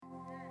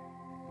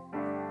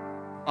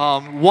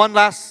One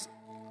last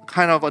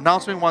kind of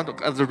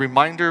announcement, as a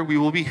reminder, we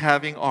will be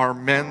having our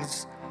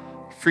men's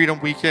Freedom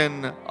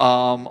Weekend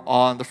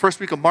on the first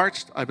week of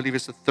March. I believe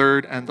it's the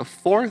 3rd and the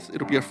 4th.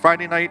 It'll be a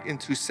Friday night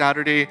into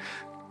Saturday.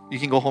 You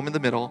can go home in the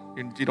middle.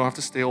 You don't have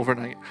to stay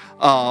overnight.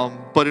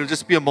 But it'll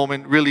just be a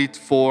moment really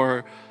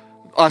for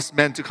us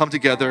men to come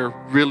together,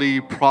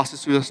 really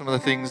process through some of the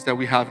things that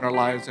we have in our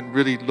lives and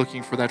really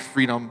looking for that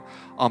freedom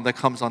that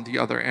comes on the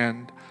other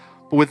end.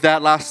 But with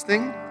that last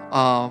thing,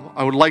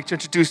 I would like to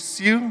introduce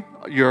you,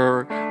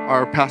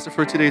 our pastor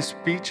for today's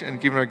speech and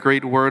giving a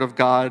great word of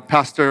God,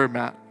 Pastor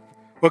Matt.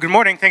 Well, good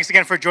morning. Thanks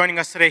again for joining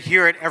us today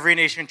here at Every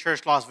Nation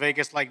Church, Las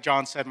Vegas. Like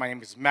John said, my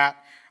name is Matt.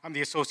 I'm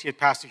the associate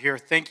pastor here.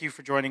 Thank you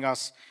for joining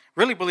us.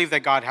 Really believe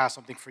that God has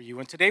something for you.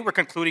 And today we're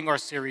concluding our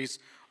series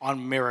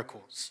on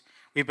miracles.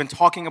 We've been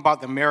talking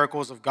about the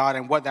miracles of God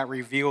and what that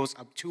reveals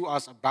to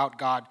us about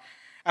God.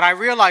 And I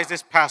realized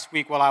this past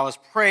week while I was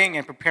praying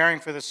and preparing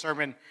for this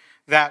sermon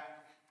that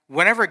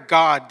whenever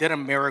God did a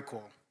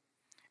miracle,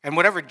 and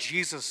whenever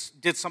Jesus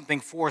did something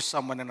for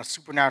someone in a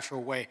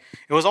supernatural way,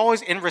 it was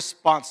always in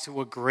response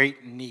to a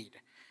great need.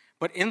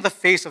 But in the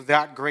face of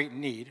that great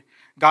need,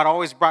 God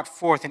always brought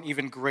forth an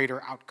even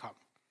greater outcome.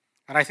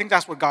 And I think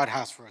that's what God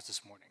has for us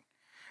this morning.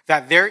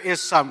 That there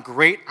is some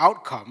great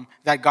outcome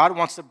that God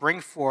wants to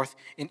bring forth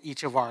in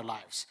each of our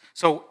lives.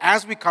 So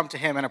as we come to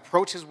Him and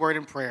approach His word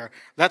in prayer,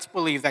 let's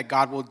believe that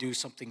God will do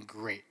something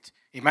great.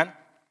 Amen?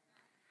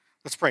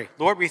 Let's pray.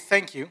 Lord, we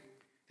thank you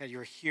that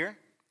you're here,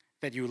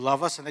 that you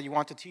love us, and that you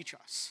want to teach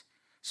us.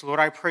 So, Lord,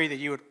 I pray that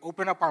you would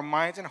open up our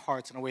minds and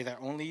hearts in a way that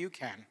only you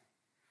can,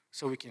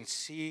 so we can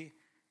see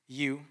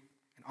you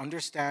and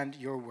understand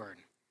your word.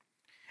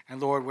 And,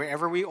 Lord,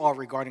 wherever we are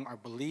regarding our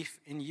belief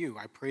in you,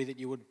 I pray that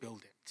you would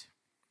build it.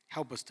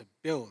 Help us to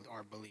build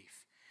our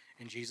belief.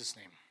 In Jesus'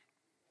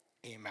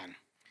 name, amen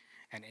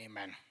and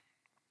amen.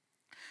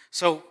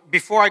 So,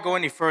 before I go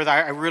any further,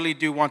 I really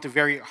do want to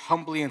very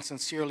humbly and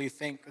sincerely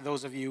thank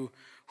those of you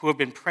who have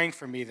been praying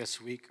for me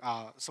this week.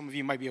 Some of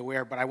you might be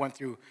aware, but I went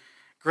through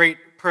great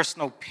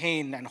personal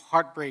pain and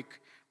heartbreak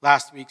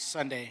last week,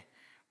 Sunday,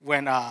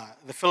 when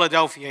the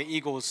Philadelphia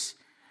Eagles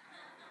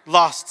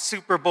lost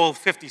Super Bowl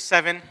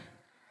 57.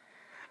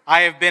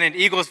 I have been an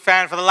Eagles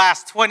fan for the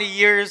last 20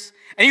 years,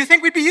 and you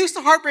think we'd be used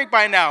to heartbreak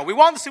by now. We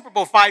won the Super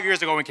Bowl 5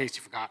 years ago, in case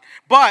you forgot.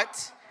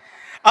 But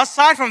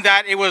aside from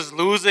that, it was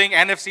losing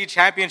NFC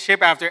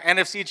championship after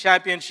NFC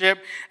championship,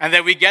 and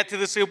then we get to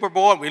the Super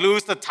Bowl and we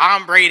lose to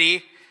Tom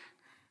Brady.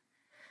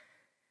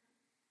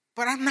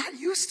 But I'm not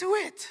used to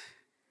it.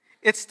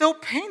 It's still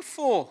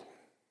painful.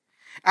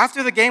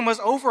 After the game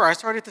was over, I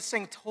started to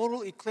sing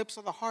Total Eclipse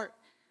of the Heart.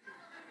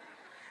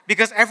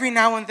 Because every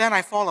now and then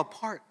I fall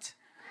apart.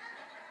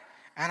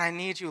 And I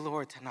need you,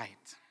 Lord,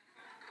 tonight.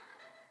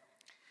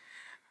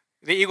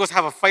 The Eagles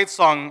have a fight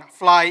song,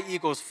 Fly,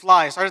 Eagles,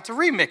 Fly. I started to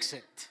remix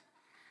it.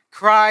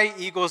 Cry,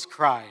 Eagles,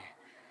 cry.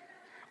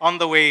 On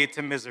the way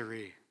to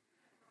misery.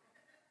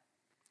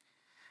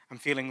 I'm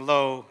feeling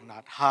low,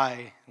 not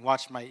high.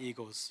 Watch my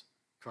Eagles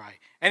cry.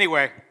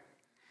 Anyway,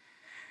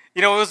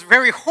 it was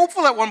very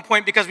hopeful at one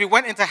point because we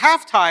went into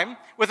halftime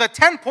with a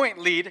 10-point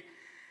lead,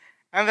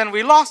 and then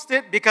we lost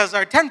it because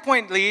our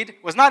 10-point lead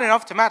was not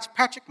enough to match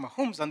Patrick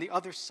Mahomes on the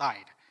other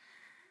side.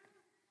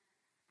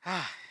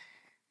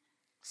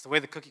 It's the way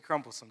the cookie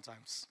crumbles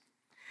sometimes.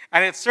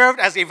 And it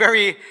served as a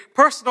very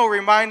personal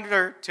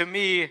reminder to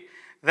me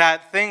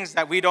that things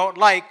that we don't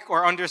like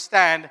or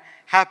understand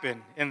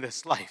happen in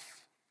this life.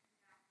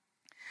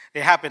 They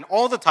happen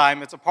all the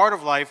time. It's a part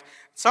of life.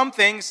 Some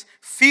things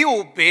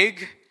feel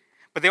big,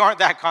 but they aren't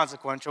that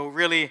consequential.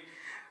 Really,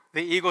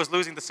 the Eagles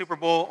losing the Super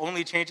Bowl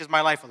only changes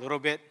my life a little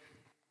bit.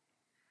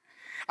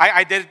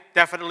 I did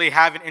definitely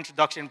have an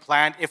introduction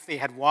planned if they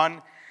had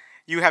won.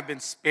 You have been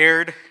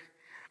spared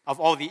of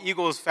all the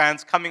Eagles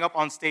fans coming up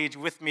on stage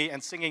with me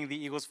and singing the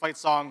Eagles fight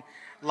song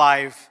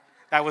live.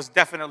 That was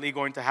definitely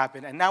going to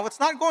happen, and now it's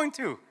not going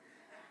to.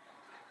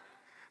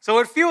 So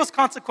it feels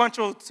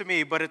consequential to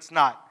me, but it's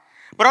not.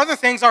 But other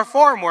things are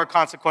far more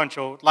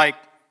consequential, like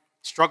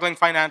struggling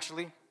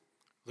financially,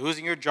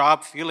 losing your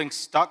job, feeling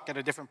stuck at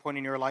a different point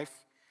in your life,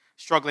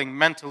 struggling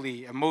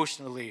mentally,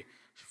 emotionally,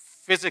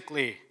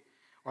 physically,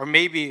 or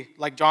maybe,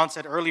 like John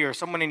said earlier,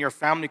 someone in your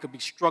family could be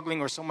struggling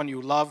or someone you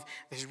love.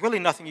 There's really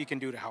nothing you can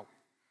do to help.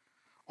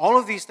 All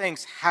of these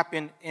things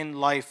happen in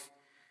life,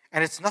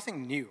 and it's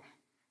nothing new.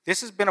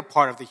 This has been a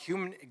part of the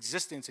human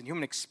existence and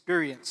human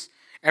experience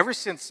ever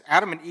since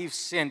Adam and Eve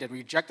sinned and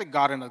rejected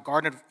God in the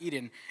Garden of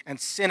Eden, and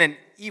sin and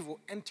evil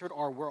entered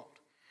our world.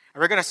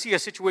 And we're going to see a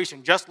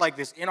situation just like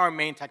this in our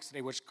main text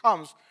today, which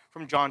comes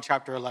from John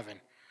chapter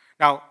 11.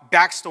 Now,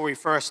 backstory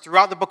first.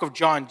 Throughout the book of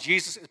John,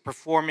 Jesus is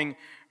performing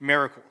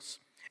miracles.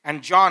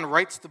 And John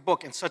writes the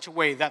book in such a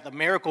way that the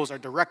miracles are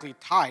directly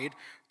tied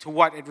to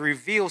what it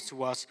reveals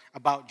to us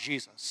about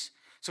Jesus.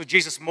 So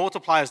Jesus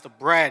multiplies the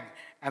bread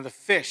and the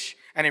fish,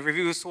 and it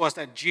reveals to us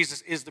that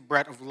Jesus is the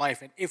bread of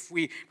life. And if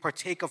we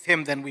partake of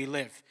him, then we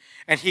live.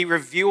 And he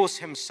reveals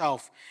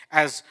himself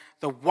as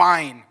the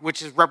wine,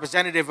 which is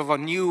representative of a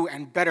new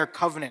and better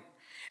covenant.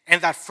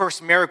 And that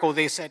first miracle,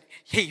 they said,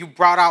 hey, you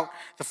brought out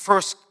the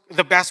first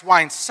the best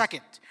wine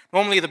second.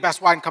 Normally, the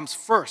best wine comes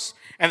first,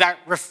 and that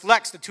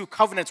reflects the two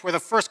covenants, where the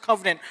first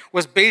covenant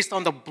was based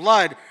on the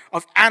blood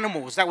of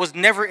animals that was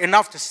never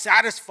enough to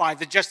satisfy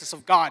the justice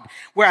of God,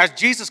 whereas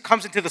Jesus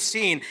comes into the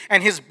scene,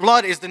 and his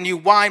blood is the new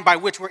wine by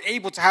which we're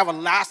able to have a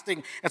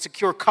lasting and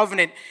secure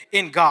covenant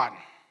in God.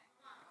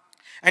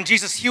 And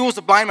Jesus heals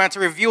the blind man to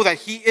reveal that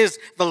he is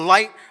the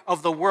light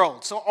of the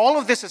world. So all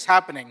of this is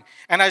happening,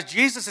 and as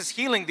Jesus is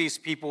healing these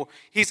people,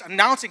 he's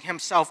announcing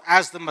himself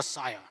as the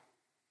Messiah,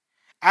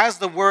 as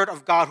the Word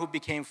of God who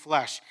became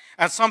flesh.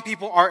 And some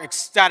people are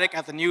ecstatic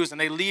at the news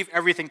and they leave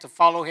everything to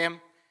follow him.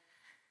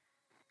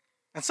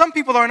 And some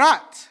people are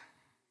not.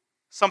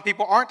 Some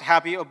people aren't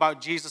happy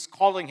about Jesus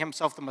calling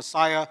himself the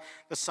Messiah,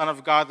 the Son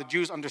of God. The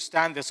Jews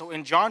understand this. So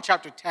in John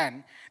chapter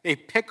 10, they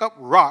pick up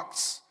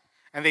rocks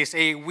and they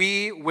say,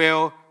 we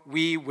will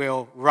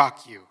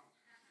rock you.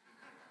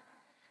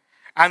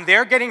 And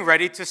they're getting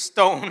ready to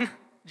stone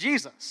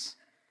Jesus.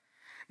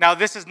 Now,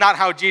 this is not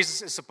how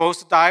Jesus is supposed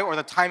to die or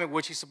the time at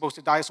which he's supposed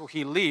to die, so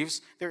he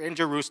leaves. They're in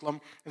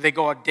Jerusalem, and they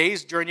go a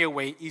day's journey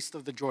away east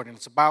of the Jordan.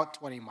 It's about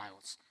 20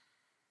 miles.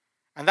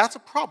 And that's a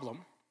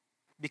problem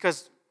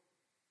because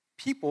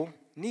people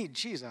need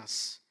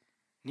Jesus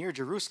near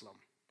Jerusalem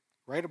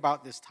right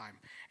about this time.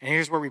 And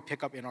here's where we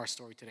pick up in our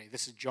story today.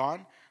 This is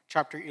John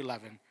chapter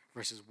 11,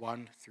 verses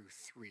 1 through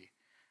 3.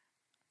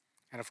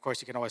 And of course,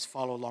 you can always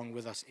follow along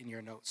with us in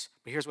your notes.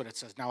 But here's what it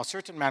says. Now, a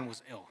certain man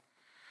was ill,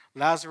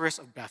 Lazarus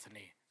of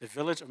Bethany, the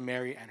village of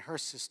Mary and her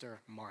sister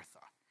Martha.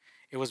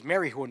 It was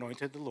Mary who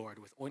anointed the Lord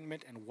with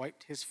ointment and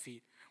wiped his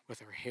feet with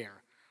her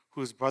hair,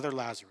 whose brother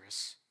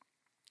Lazarus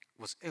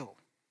was ill.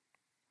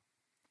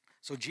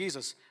 So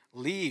Jesus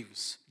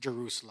leaves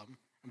Jerusalem.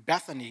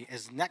 Bethany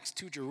is next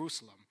to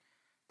Jerusalem,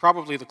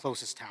 probably the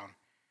closest town.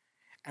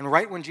 And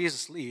right when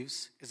Jesus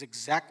leaves is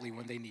exactly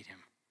when they need him.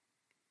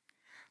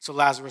 So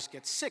Lazarus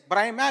gets sick. But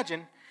I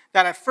imagine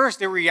that at first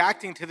they're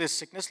reacting to this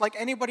sickness like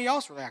anybody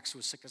else reacts to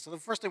a sickness. So the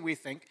first thing we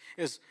think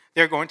is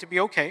they're going to be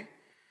okay.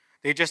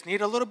 They just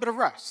need a little bit of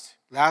rest.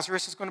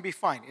 Lazarus is going to be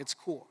fine. It's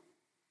cool.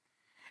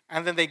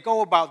 And then they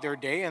go about their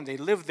day and they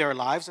live their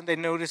lives and they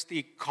notice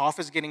the cough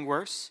is getting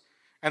worse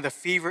and the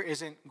fever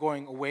isn't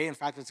going away. In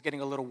fact, it's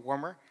getting a little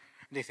warmer.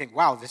 And they think,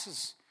 wow, this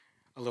is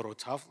a little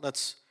tough.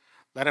 Let's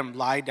let him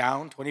lie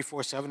down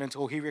 24/7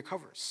 until he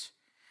recovers.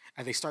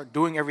 And they start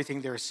doing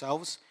everything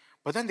themselves.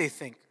 But then they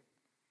think,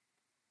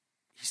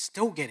 he's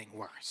still getting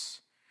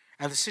worse.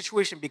 And the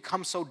situation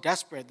becomes so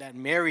desperate that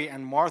Mary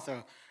and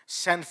Martha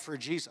send for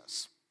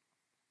Jesus.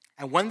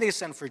 And when they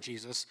send for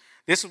Jesus,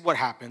 this is what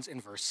happens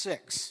in verse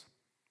 6.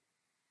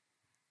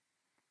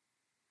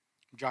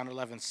 John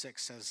 11:6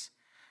 says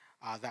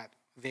that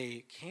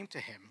they came to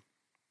him.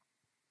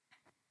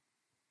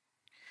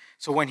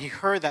 So when he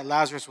heard that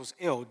Lazarus was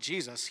ill,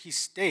 Jesus, he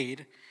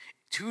stayed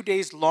 2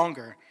 days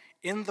longer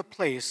in the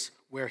place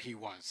where he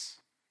was.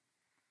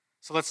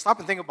 So let's stop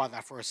and think about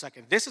that for a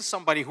second. This is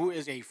somebody who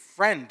is a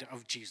friend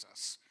of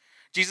Jesus.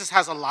 Jesus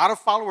has a lot of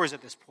followers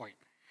at this point.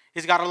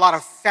 He's got a lot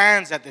of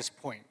fans at this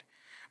point.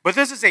 But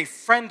this is a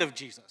friend of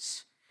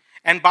Jesus.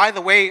 And by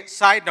the way,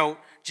 side note,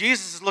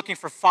 Jesus is looking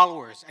for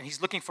followers and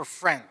he's looking for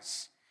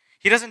friends.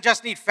 He doesn't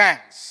just need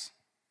fans.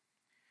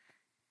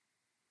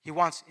 He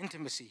wants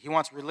intimacy. He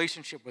wants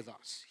relationship with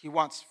us. He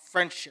wants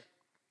friendship.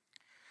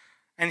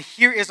 And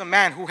here is a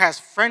man who has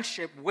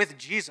friendship with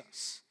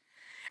Jesus.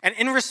 And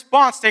in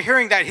response to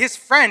hearing that his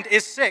friend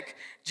is sick,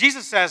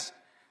 Jesus says,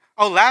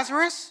 oh,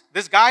 Lazarus,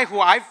 this guy who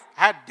I've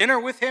had dinner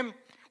with him,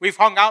 we've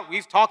hung out,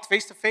 we've talked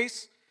face to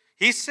face,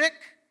 he's sick,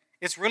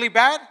 it's really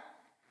bad.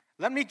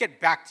 Let me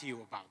get back to you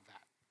about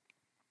that.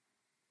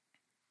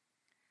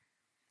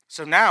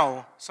 So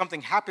now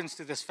something happens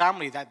to this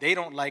family that they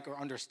don't like or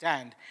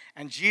understand,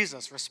 and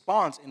Jesus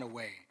responds in a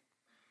way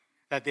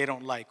that they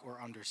don't like or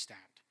understand.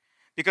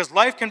 Because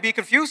life can be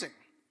confusing.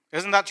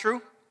 Isn't that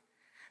true?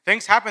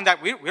 Things happen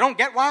that we don't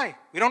get why.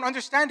 We don't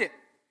understand it.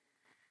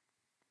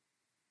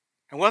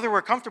 And whether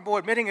we're comfortable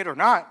admitting it or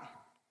not,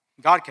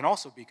 God can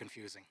also be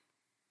confusing.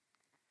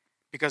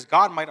 Because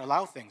God might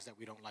allow things that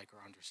we don't like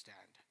or understand.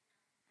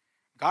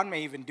 God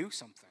may even do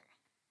something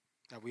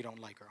that we don't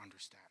like or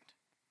understand.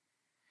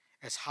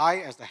 As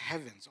high as the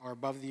heavens are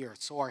above the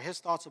earth, so are his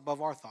thoughts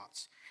above our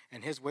thoughts,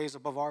 and his ways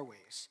above our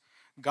ways.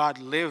 God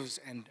lives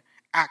and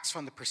acts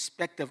from the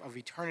perspective of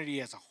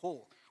eternity as a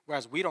whole,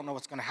 whereas we don't know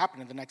what's going to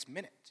happen in the next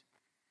minute.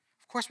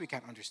 Of course we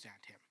can't understand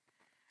him.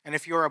 And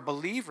if you're a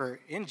believer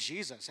in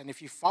Jesus, and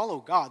if you follow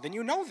God, then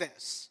you know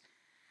this.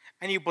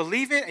 And you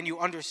believe it, and you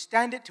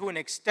understand it to an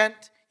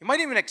extent. You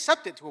might even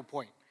accept it to a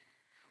point.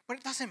 But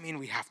it doesn't mean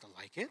we have to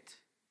like it.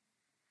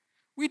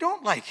 We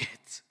don't like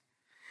it.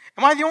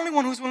 Am I the only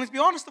one who's willing to be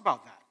honest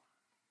about that?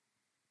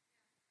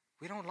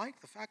 We don't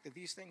like the fact that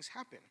these things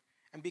happen.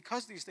 And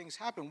because these things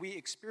happen, we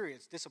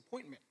experience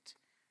disappointment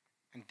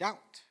and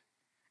doubt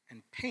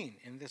and pain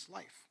in this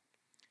life.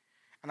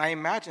 And I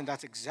imagine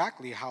that's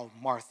exactly how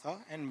Martha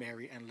and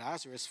Mary and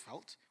Lazarus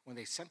felt when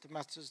they sent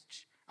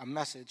a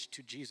message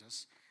to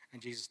Jesus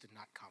and Jesus did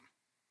not come.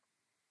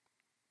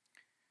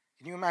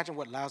 Can you imagine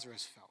what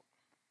Lazarus felt?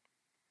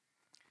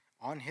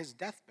 On his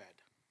deathbed,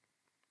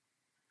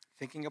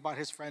 thinking about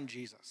his friend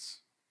Jesus.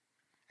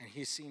 And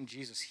he's seen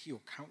Jesus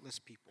heal countless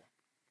people.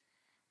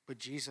 But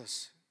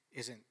Jesus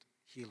isn't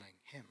healing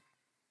him.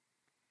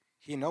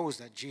 He knows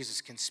that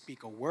Jesus can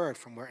speak a word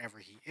from wherever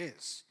he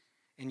is,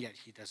 and yet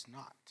he does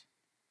not.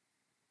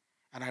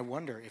 And I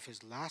wonder if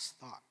his last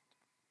thought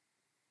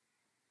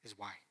is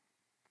why.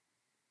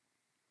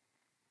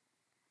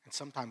 And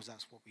sometimes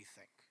that's what we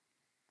think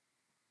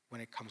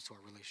when it comes to our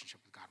relationship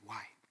with God.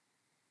 Why?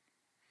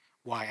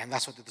 Why? And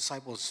that's what the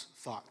disciples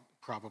thought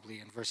probably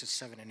in verses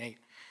 7 and 8.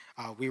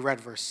 We read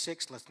verse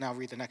 6. Let's now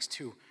read the next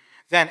two.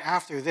 Then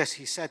after this,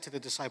 he said to the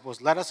disciples,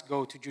 "Let us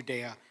go to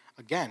Judea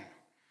again."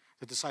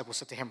 The disciples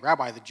said to him,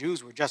 "Rabbi, the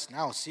Jews were just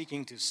now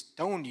seeking to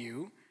stone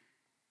you,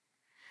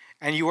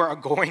 and you are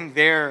going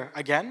there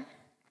again?"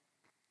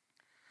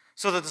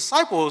 So the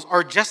disciples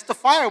are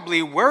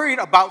justifiably worried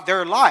about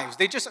their lives.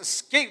 They just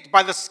escaped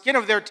by the skin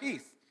of their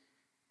teeth.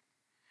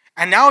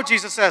 And now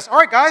Jesus says, "All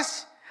right,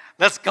 guys,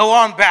 let's go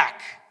on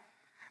back.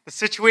 The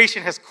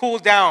situation has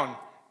cooled down.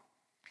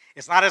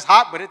 It's not as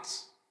hot, but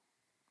it's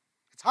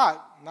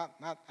hot.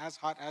 Not as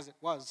hot as it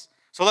was.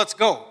 So let's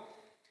go."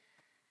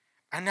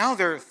 And now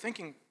they're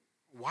thinking,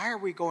 why are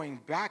we going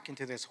back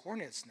into this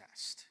hornet's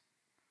nest?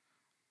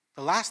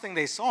 The last thing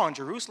they saw in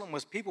Jerusalem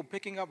was people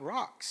picking up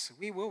rocks.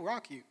 "We will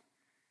rock you."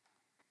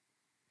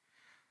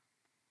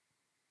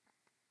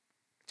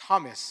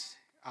 Thomas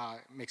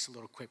makes a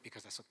little quip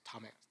because that's what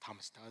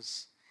Thomas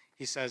does.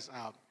 He says,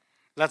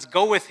 "Let's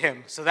go with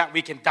him so that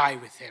we can die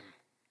with him."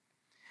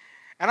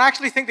 And I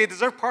actually think they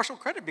deserve partial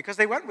credit because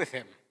they went with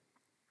him.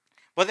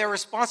 But their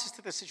responses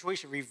to the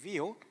situation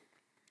reveal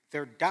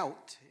their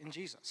doubt in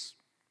Jesus.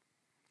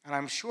 And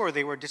I'm sure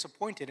they were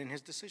disappointed in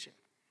his decision.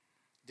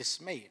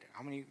 Dismayed.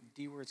 How many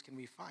D words can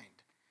we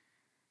find?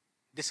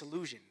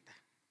 Disillusioned.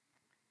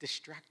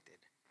 Distracted.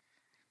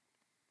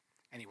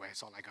 Anyway,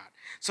 that's all I got.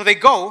 So they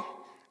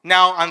go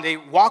now and they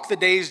walk the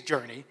day's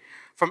journey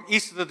from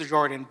east of the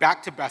Jordan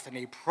back to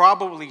Bethany,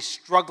 probably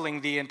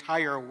struggling the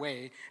entire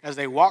way as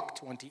they walk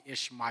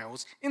 20-ish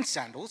miles in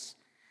sandals.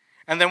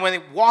 And then when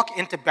they walk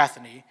into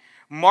Bethany,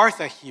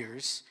 Martha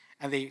hears,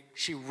 and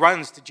she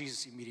runs to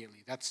Jesus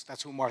immediately.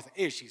 That's who Martha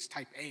is. She's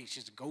type A.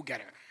 She's a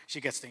go-getter.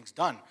 She gets things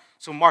done.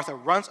 So Martha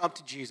runs up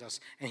to Jesus,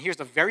 and here's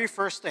the very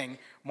first thing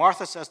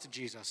Martha says to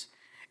Jesus.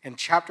 In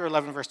chapter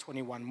 11, verse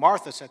 21,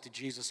 Martha said to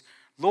Jesus,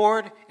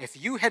 "Lord, if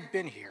you had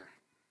been here,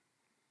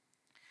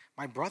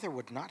 my brother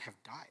would not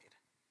have died."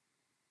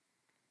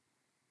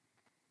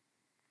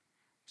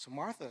 So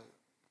Martha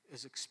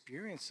is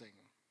experiencing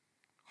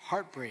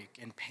heartbreak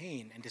and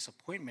pain and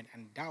disappointment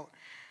and doubt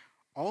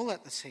all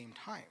at the same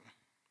time.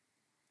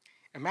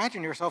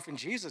 Imagine yourself in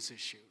Jesus'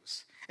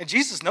 shoes. And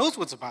Jesus knows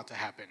what's about to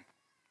happen.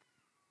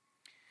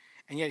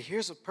 And yet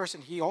here's a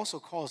person he also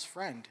calls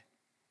friend,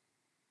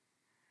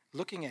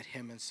 looking at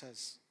him and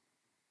says,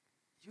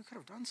 "You could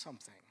have done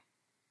something."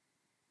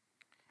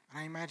 And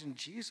I imagine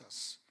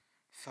Jesus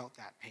felt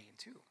that pain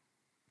too.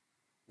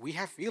 We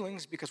have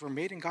feelings because we're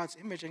made in God's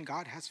image and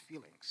God has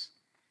feelings.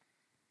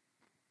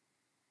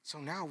 So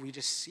now we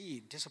just see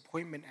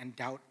disappointment and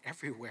doubt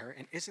everywhere,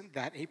 and isn't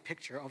that a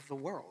picture of the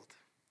world?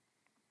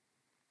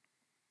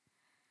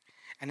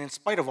 And in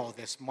spite of all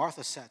this,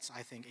 Martha sets,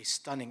 I think, a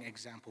stunning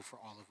example for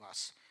all of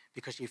us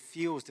because she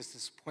feels this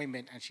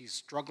disappointment and she's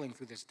struggling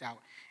through this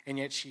doubt, and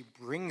yet she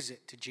brings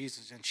it to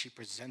Jesus and she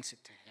presents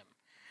it to him.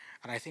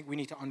 And I think we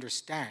need to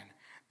understand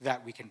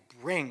that we can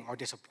bring our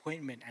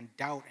disappointment and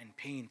doubt and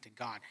pain to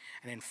God.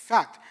 And in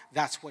fact,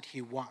 that's what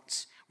he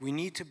wants. We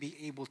need to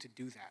be able to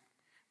do that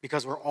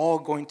because we're all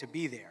going to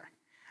be there.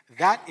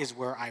 That is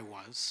where I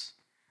was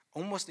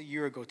almost a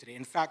year ago today.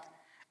 In fact,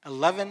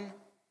 11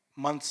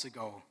 months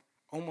ago,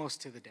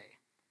 almost to the day.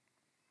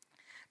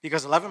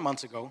 Because 11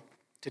 months ago,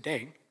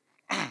 today,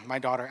 my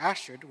daughter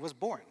Astrid was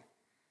born.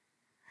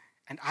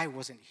 And I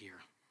wasn't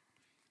here.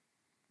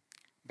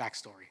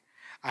 Backstory.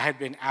 I had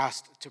been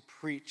asked to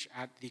preach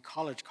at the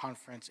college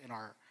conference in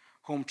our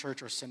home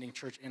church or sending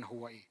church in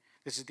Hawaii.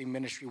 This is the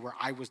ministry where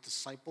I was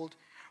discipled,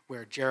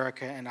 where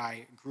Jerica and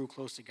I grew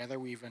close together.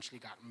 We eventually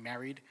got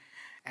married.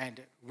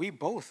 And we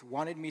both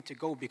wanted me to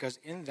go because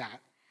in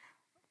that,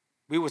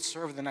 we would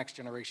serve the next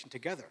generation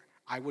together.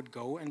 I would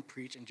go and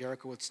preach, and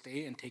Jerica would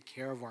stay and take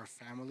care of our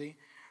family,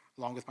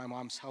 along with my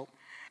mom's help.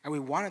 And we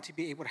wanted to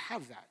be able to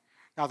have that.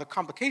 Now, the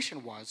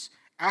complication was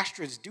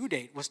Astrid's due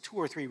date was 2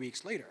 or 3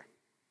 weeks later.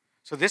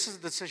 So this is a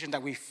decision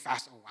that we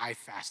fasted. Oh, I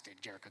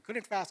fasted. Jerica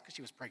couldn't fast because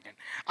she was pregnant.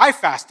 I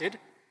fasted,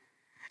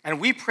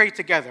 and we prayed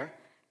together,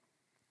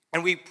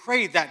 and we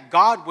prayed that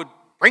God would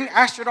bring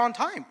Astrid on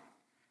time.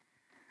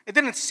 It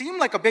didn't seem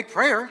like a big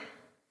prayer.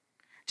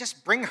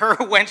 Just bring her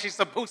when she's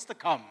supposed to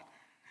come.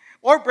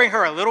 Or bring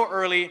her a little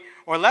early,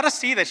 or let us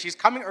see that she's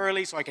coming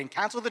early so I can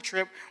cancel the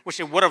trip, which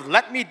it would have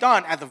let me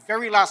done at the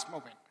very last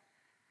moment.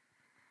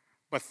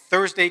 But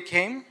Thursday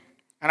came,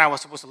 and I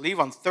was supposed to leave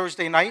on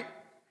Thursday night,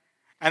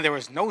 and there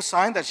was no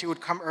sign that she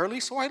would come early,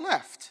 so I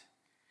left.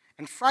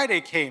 And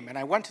Friday came, and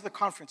I went to the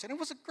conference, and it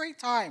was a great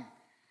time.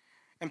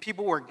 And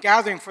people were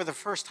gathering for the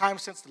first time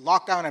since the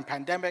lockdown and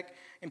pandemic,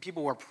 and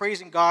people were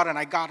praising God, and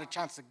I got a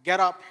chance to get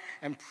up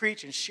and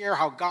preach and share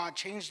how God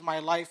changed my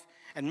life.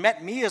 and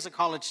met me as a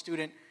college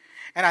student.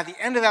 And at the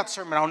end of that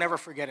sermon, I'll never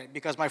forget it,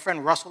 because my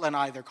friend Russell and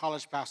I, their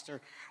college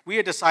pastor, we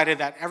had decided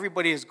that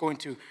everybody is going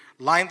to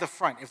line the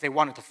front if they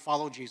wanted to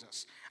follow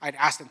Jesus. I'd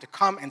asked them to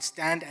come and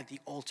stand at the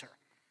altar.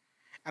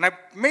 And I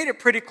made it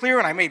pretty clear,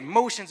 and I made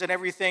motions and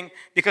everything,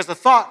 because the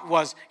thought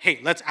was, hey,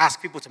 let's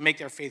ask people to make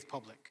their faith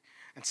public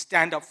and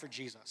stand up for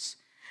Jesus.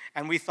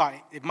 And we thought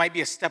it might be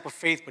a step of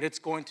faith, but it's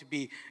going to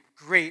be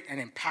great and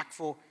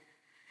impactful.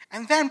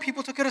 And then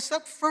people took it a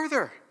step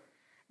further,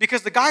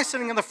 because the guy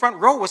sitting in the front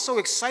row was so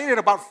excited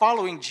about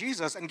following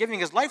Jesus and giving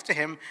his life to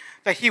him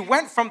that he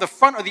went from the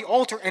front of the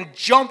altar and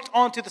jumped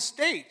onto the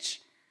stage.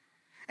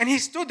 And he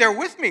stood there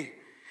with me.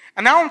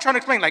 And now I'm trying to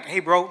explain, like, hey,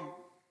 bro,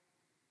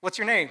 what's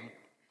your name?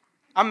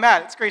 I'm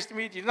Matt. It's great to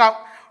meet you. Now,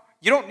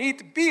 you don't need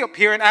to be up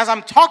here. And as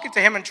I'm talking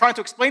to him and trying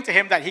to explain to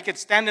him that he could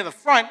stand in the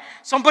front,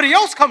 somebody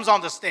else comes on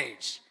the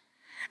stage.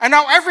 And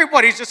now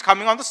everybody's just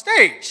coming on the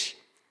stage.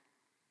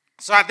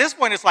 So at this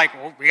point, it's like,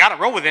 well, we got to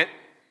roll with it.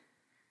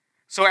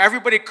 So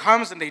everybody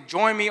comes and they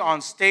join me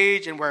on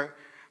stage, and we're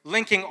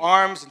linking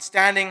arms and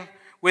standing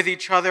with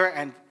each other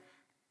and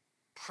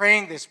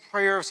praying this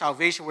prayer of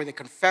salvation where they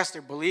confess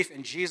their belief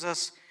in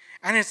Jesus.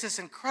 And it's this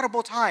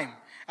incredible time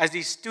as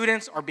these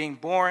students are being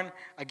born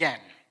again.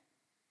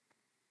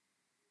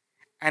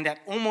 And at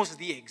almost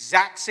the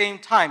exact same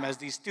time as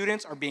these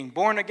students are being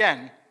born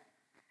again,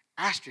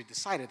 Astrid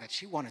decided that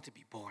she wanted to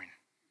be born.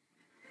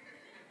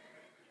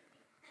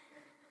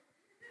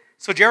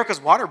 So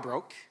Jericho's water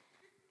broke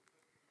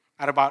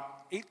at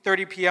about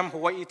 8:30 p.m.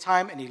 Hawaii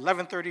time and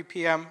 11:30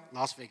 p.m.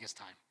 Las Vegas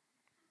time.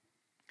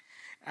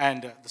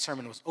 And the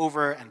sermon was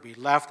over, and we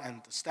left,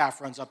 and the staff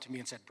runs up to me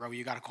and said, bro,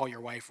 you got to call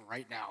your wife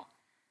right now.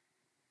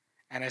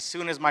 And as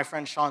soon as my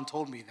friend Sean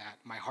told me that,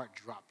 my heart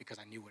dropped because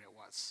I knew what it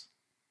was.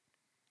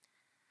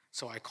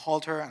 So I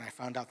called her, and I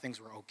found out things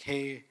were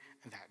okay,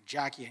 and that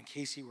Jackie and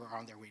Casey were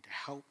on their way to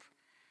help.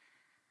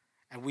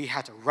 And we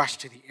had to rush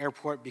to the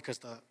airport because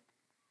the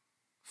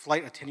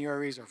flight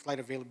itineraries or flight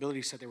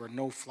availability said there were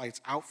no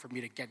flights out for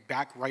me to get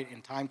back right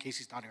in time.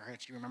 Casey's nodding her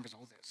head. She remembers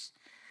all this.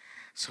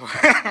 So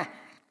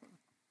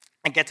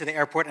I get to the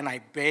airport, and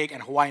I beg,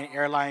 and Hawaiian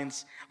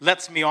Airlines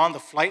lets me on the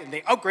flight, and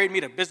they upgrade me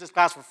to business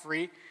class for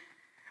free.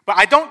 But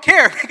I don't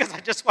care because I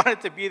just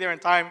wanted to be there in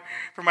time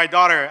for my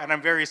daughter, and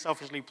I'm very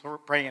selfishly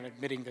praying and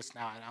admitting this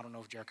now, and I don't know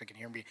if Jerica can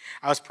hear me.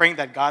 I was praying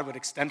that God would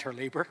extend her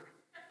labor.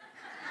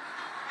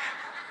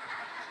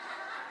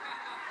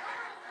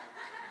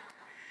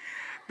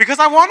 Because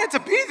I wanted to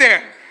be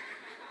there.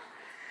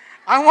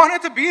 I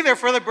wanted to be there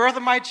for the birth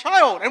of my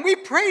child, and we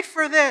prayed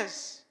for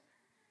this.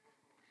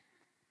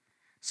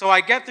 So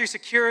I get through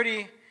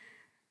security,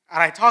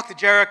 and I talk to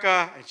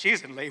Jerica, and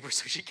she's in labor,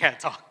 so she can't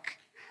talk.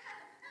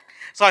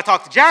 So I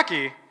talked to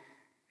Jackie,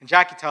 and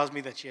Jackie tells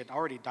me that she had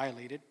already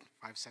dilated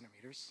 5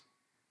 centimeters,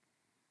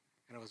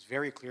 and it was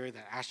very clear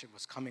that Astrid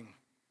was coming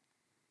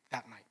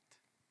that night,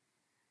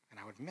 and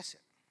I would miss it.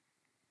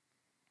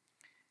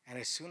 And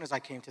as soon as I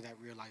came to that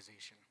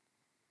realization,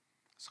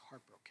 I was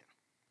heartbroken.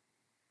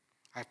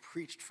 I've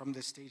preached from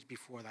this stage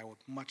before that I would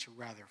much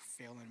rather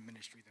fail in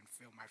ministry than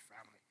fail my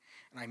family,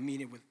 and I mean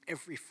it with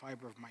every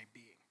fiber of my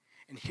being.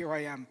 And here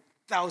I am,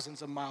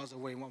 thousands of miles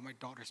away while my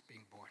daughter's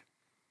being born.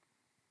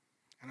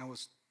 And I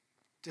was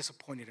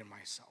disappointed in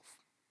myself.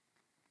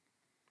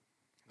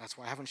 That's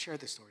why I haven't shared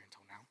this story until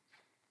now.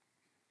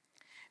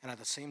 And at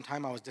the same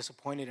time I was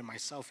disappointed in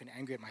myself and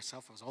angry at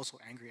myself, I was also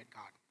angry at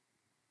God.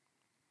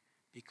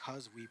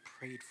 Because we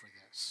prayed for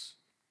this.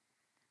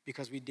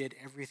 Because we did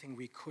everything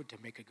we could to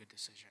make a good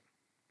decision.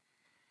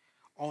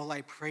 All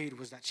I prayed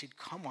was that she'd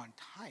come on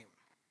time.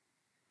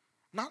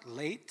 Not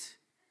late,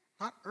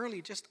 not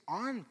early, just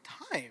on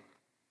time.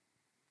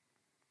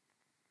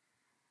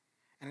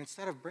 And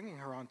instead of bringing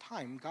her on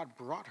time, God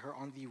brought her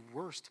on the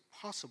worst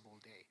possible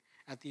day,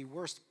 at the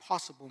worst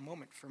possible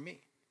moment for me.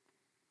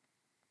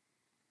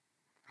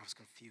 I was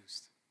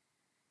confused,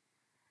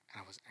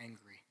 and I was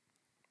angry,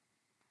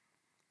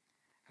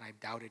 and I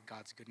doubted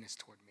God's goodness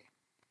toward me.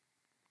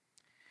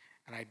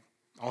 And I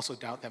also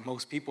doubt that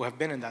most people have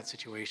been in that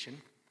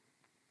situation,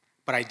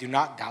 but I do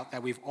not doubt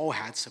that we've all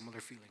had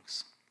similar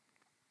feelings.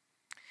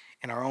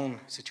 In our own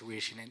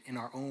situation and in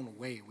our own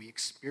way, we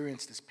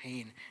experience this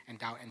pain and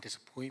doubt and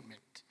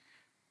disappointment,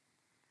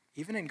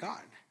 even in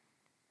God.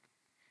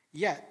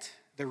 Yet,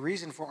 the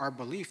reason for our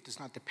belief does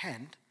not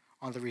depend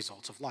on the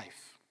results of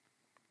life.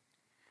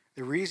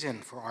 The reason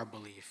for our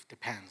belief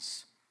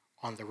depends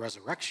on the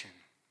resurrection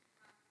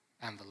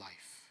and the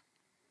life.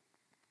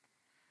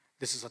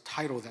 This is a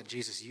title that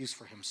Jesus used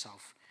for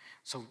himself.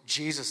 So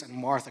Jesus and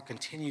Martha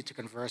continue to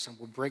converse, and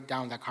we'll break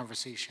down that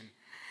conversation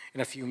in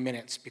a few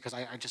minutes because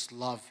I just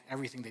love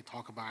everything they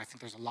talk about. I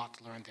think there's a lot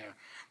to learn there.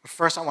 But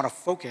first, I want to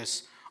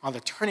focus on the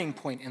turning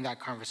point in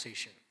that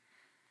conversation.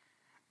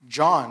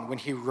 John, when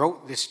he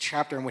wrote this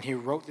chapter and when he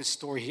wrote this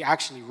story, he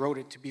actually wrote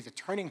it to be the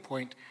turning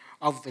point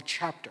of the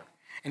chapter.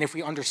 And if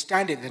we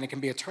understand it, then it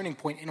can be a turning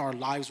point in our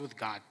lives with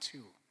God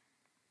too.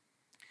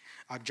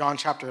 John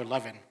chapter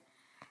 11.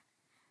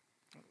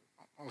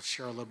 I'll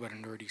share a little bit of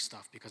nerdy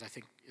stuff because I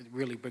think it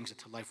really brings it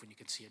to life when you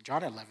can see it.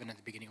 John 11 at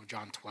the beginning of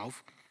John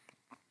 12.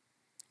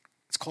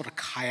 It's called a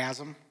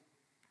chiasm.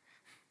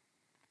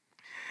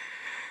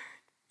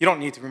 You don't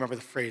need to remember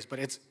the phrase, but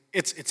it's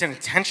an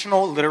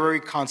intentional literary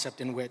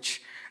concept in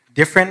which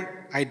different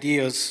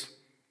ideas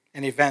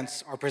and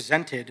events are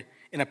presented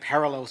in a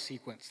parallel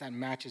sequence that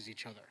matches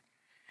each other.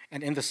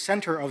 And in the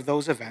center of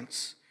those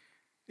events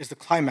is the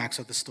climax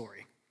of the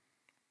story.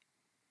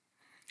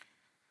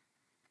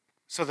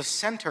 So the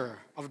center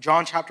of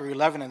John chapter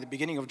 11 and the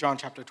beginning of John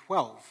chapter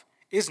 12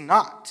 is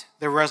not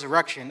the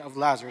resurrection of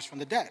Lazarus from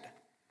the dead.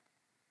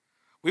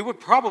 We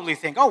would probably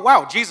think, oh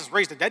wow, Jesus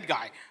raised a dead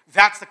guy.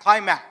 That's the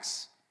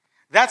climax.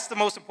 That's the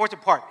most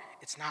important part.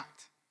 It's not.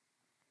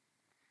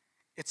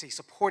 It's a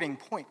supporting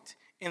point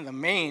in the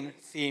main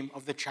theme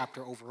of the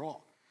chapter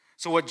overall.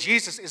 So what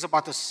Jesus is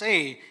about to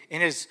say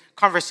in his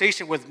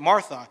conversation with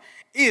Martha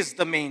is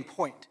the main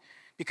point.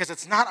 Because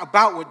it's not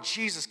about what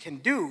Jesus can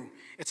do,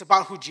 it's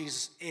about who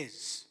Jesus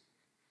is.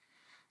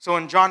 So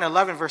in John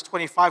 11, verse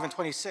 25 and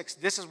 26,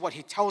 this is what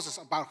he tells us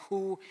about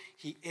who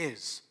he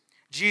is.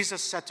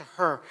 Jesus said to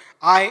her,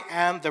 I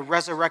am the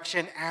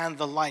resurrection and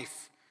the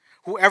life.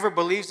 Whoever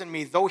believes in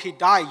me, though he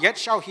die, yet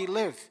shall he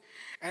live.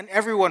 And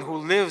everyone who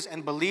lives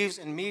and believes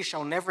in me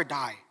shall never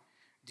die.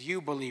 Do you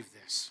believe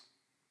this?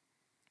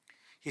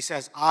 He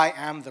says, I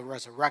am the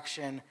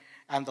resurrection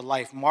and the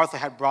life. Martha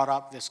had brought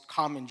up this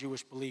common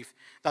Jewish belief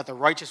that the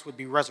righteous would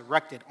be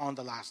resurrected on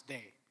the last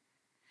day.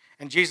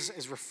 And Jesus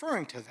is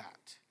referring to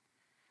that.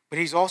 But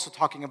he's also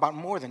talking about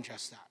more than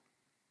just that.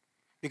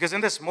 Because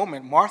in this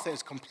moment, Martha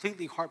is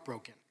completely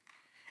heartbroken.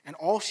 And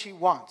all she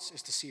wants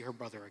is to see her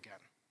brother again.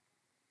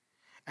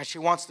 And she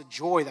wants the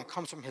joy that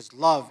comes from his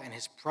love and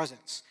his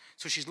presence.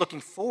 So she's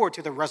looking forward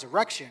to the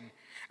resurrection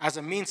as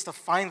a means to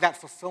find that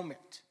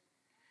fulfillment.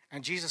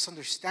 And Jesus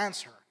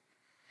understands her.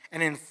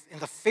 And in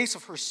the face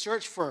of her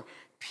search for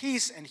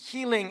peace and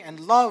healing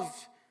and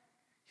love,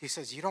 he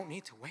says, you don't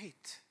need to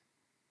wait.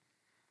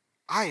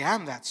 I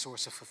am that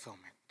source of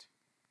fulfillment.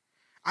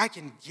 I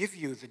can give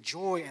you the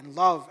joy and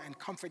love and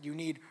comfort you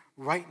need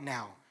right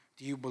now.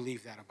 Do you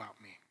believe that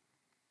about me?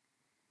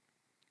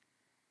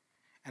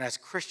 And as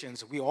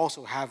Christians, we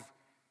also have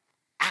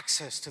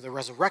access to the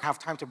resurrection. I have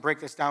time to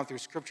break this down through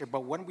Scripture,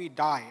 but when we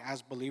die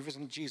as believers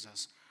in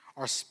Jesus,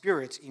 our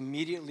spirits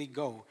immediately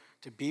go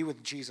to be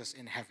with Jesus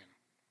in heaven.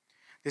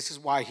 This is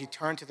why he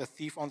turned to the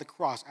thief on the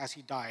cross as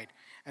he died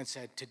and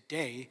said,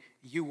 today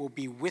you will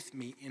be with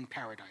me in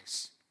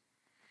paradise.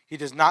 He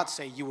does not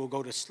say you will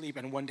go to sleep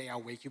and one day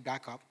I'll wake you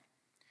back up.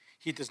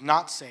 He does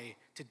not say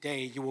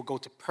today you will go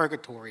to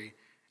purgatory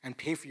and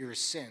pay for your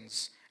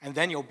sins and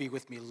then you'll be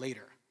with me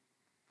later.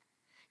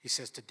 He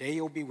says today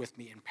you'll be with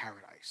me in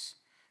paradise.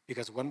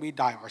 Because when we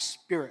die, our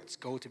spirits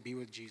go to be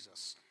with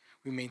Jesus.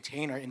 We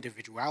maintain our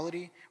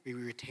individuality. We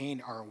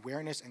retain our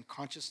awareness and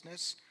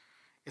consciousness.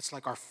 It's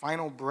like our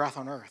final breath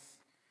on earth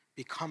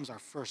becomes our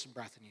first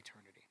breath in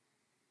eternity.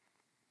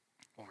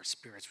 Or our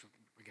spirits,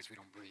 because we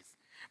don't breathe.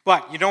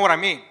 But you know what I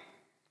mean.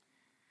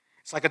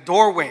 It's like a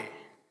doorway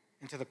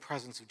into the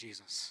presence of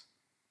Jesus.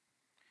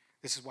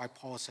 This is why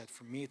Paul said,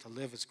 for me to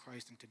live is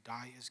Christ and to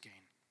die is gain.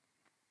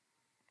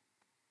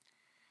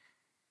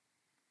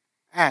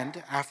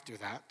 And after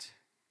that,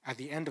 at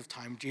the end of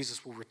time,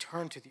 Jesus will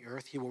return to the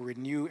earth. He will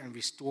renew and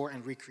restore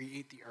and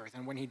recreate the earth.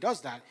 And when he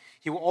does that,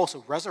 he will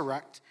also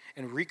resurrect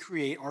and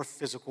recreate our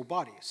physical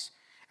bodies.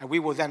 And we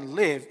will then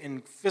live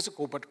in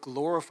physical but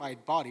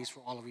glorified bodies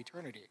for all of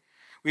eternity.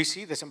 We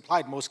see this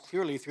implied most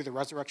clearly through the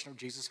resurrection of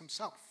Jesus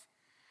himself.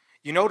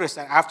 You notice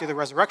that after the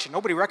resurrection,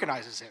 nobody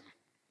recognizes him.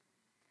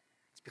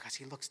 It's because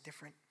he looks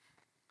different.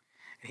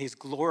 And he's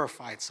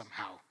glorified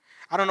somehow.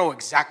 I don't know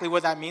exactly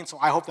what that means, so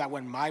I hope that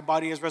when my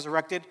body is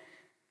resurrected,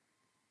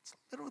 it's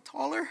a little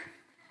taller.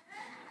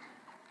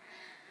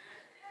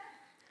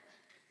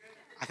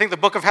 I think the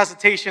book of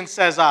hesitation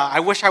says,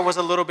 I wish I was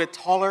a little bit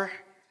taller.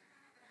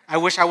 I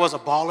wish I was a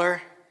baller.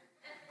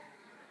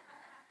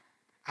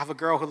 I have a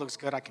girl who looks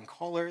good, I can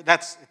call her.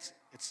 It's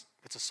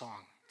a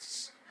song.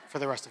 It's for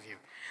the rest of you.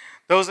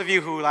 Those of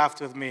you who laughed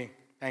with me,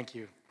 thank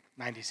you,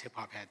 90s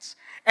hip-hop heads.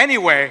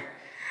 Anyway,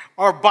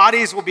 our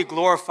bodies will be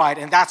glorified,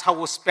 and that's how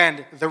we'll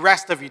spend the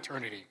rest of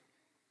eternity.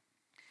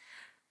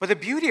 But the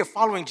beauty of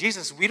following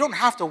Jesus, we don't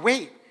have to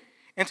wait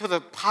until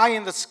the pie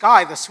in the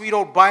sky, the sweet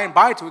old by and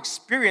by, to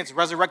experience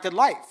resurrected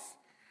life.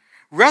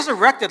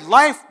 Resurrected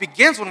life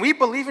begins when we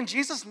believe in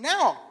Jesus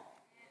now.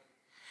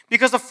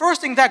 Because the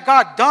first thing that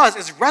God does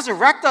is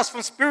resurrect us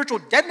from spiritual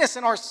deadness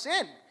in our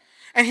sin.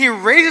 And he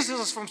raises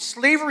us from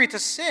slavery to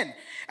sin.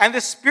 And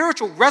this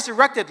spiritual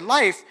resurrected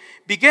life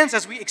begins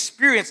as we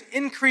experience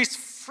increased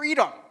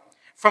freedom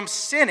from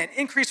sin and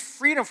increased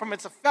freedom from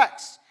its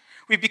effects.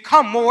 We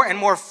become more and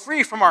more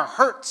free from our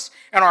hurts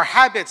and our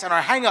habits and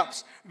our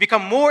hang-ups. We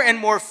become more and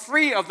more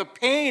free of the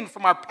pain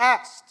from our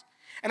past.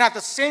 And at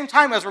the same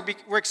time as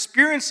we're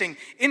experiencing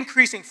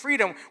increasing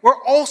freedom,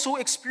 we're also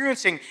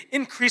experiencing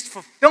increased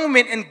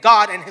fulfillment in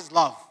God and his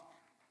love.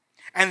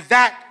 And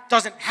that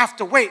doesn't have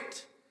to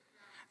wait.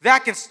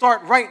 That can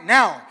start right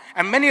now.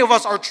 And many of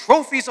us are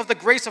trophies of the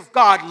grace of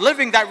God,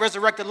 living that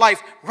resurrected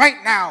life right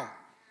now.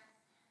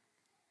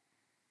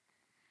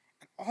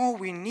 And all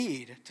we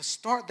need to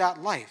start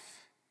that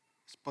life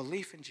is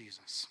belief in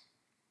Jesus.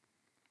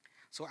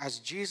 So as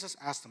Jesus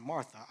asked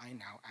Martha, I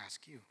now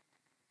ask you,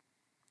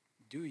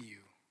 do you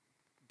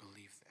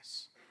believe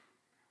this?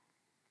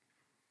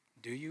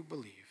 Do you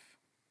believe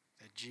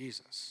that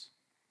Jesus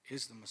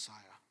is the Messiah,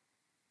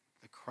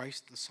 the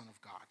Christ, the Son of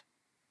God,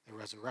 the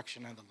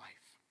resurrection and the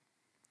life?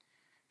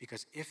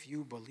 Because if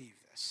you believe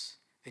this,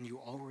 then you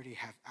already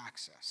have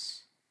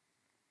access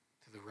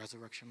to the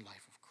resurrection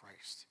life of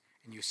Christ,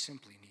 and you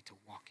simply need to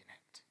walk in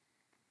it.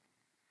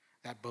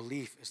 That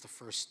belief is the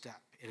first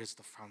step. It is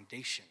the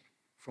foundation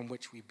from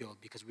which we build,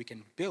 because we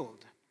can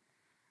build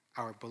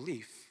our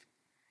belief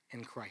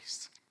in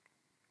Christ.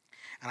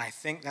 And I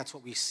think that's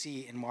what we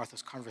see in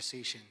Martha's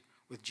conversation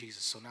with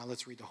Jesus. So now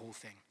let's read the whole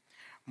thing.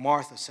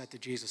 Martha said to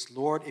Jesus,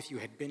 Lord, if you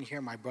had been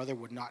here, my brother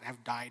would not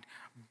have died.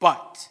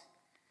 But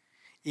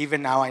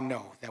even now I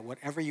know that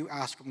whatever you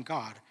ask from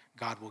God,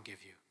 God will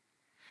give you.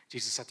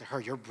 Jesus said to her,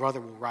 your brother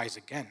will rise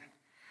again.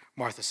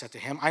 Martha said to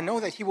him, I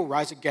know that he will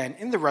rise again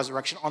in the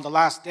resurrection on the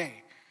last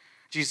day.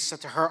 Jesus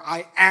said to her,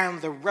 I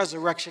am the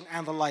resurrection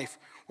and the life.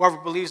 Whoever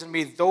believes in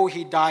me, though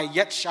he die,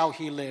 yet shall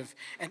he live.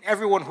 And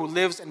everyone who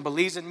lives and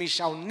believes in me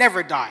shall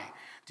never die.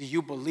 Do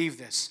you believe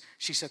this?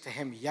 She said to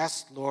him,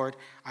 yes, Lord,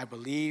 I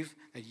believe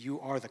that you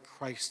are the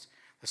Christ,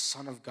 the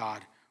Son of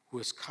God, who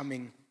is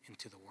coming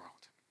into the world.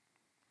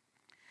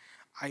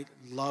 I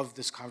love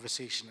this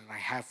conversation, and I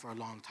have for a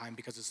long time,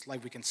 because it's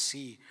like we can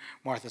see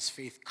Martha's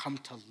faith come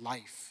to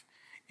life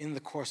in the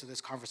course of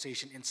this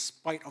conversation in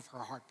spite of her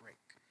heartbreak.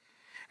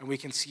 And we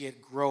can see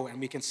it grow, and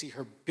we can see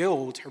her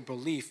build her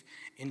belief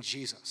in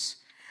Jesus.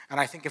 And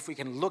I think if we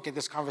can look at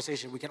this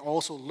conversation, we can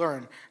also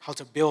learn how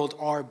to build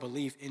our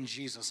belief in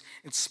Jesus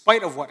in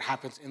spite of what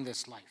happens in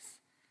this life.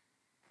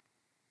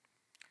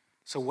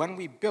 So when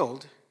we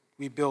build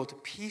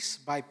piece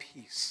by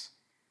piece.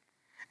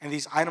 And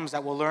these items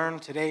that we'll learn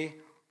today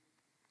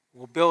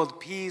will build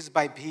piece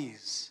by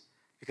piece,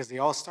 because they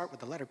all start with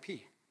the letter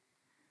P.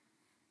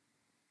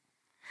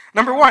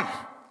 Number one,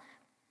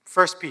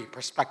 first P,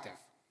 perspective.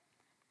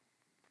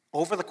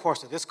 Over the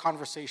course of this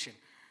conversation,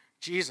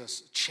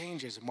 Jesus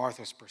changes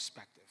Martha's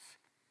perspective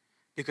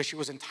because she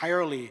was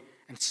entirely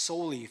and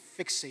solely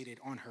fixated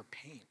on her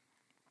pain.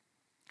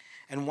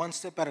 And one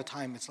step at a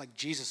time, it's like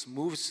Jesus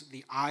moves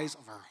the eyes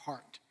of her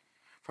heart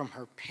from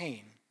her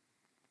pain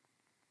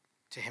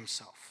to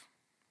himself.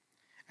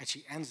 And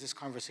she ends this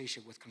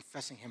conversation with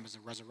confessing him as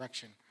the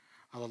resurrection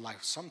of the life.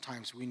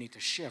 Sometimes we need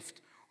to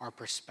shift our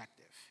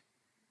perspective.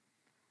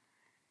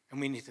 And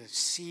we need to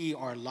see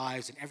our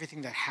lives and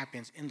everything that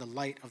happens in the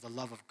light of the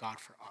love of God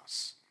for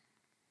us.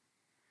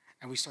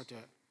 And we start to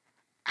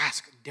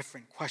ask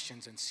different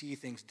questions and see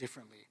things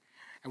differently.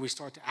 And we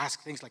start to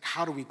ask things like,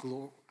 how do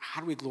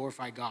we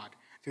glorify God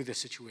through this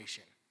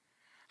situation?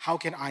 How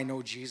can I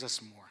know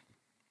Jesus more?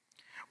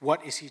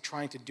 What is he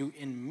trying to do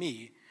in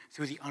me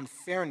through the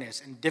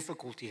unfairness and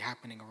difficulty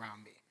happening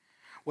around me?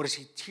 What is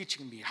he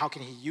teaching me? How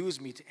can he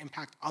use me to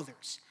impact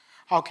others?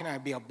 How can I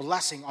be a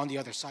blessing on the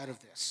other side of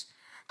this?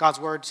 God's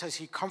word says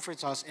he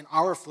comforts us in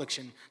our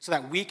affliction so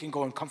that we can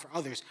go and comfort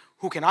others.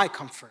 Who can I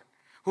comfort?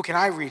 Who can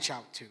I reach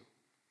out to?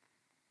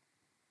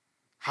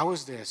 How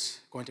is this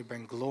going to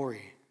bring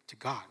glory to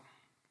God?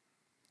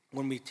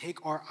 When we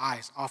take our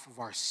eyes off of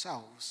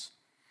ourselves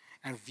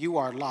and view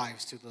our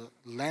lives through the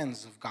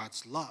lens of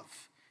God's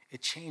love,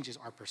 it changes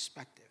our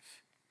perspective.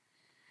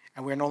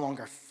 And we're no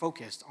longer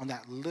focused on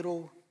that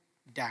little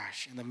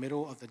dash in the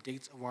middle of the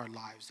dates of our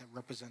lives that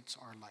represents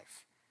our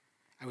life.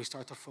 And we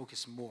start to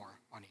focus more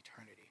on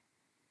eternity.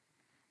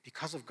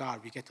 Because of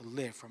God, we get to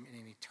live from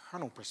an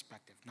eternal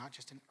perspective, not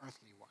just an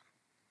earthly one.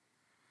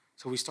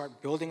 So we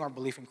start building our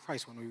belief in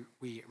Christ when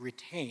we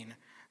retain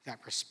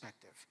that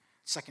perspective.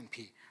 Second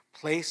P,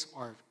 place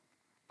our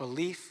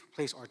belief,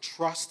 place our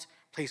trust,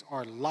 place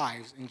our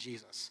lives in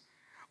Jesus.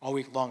 All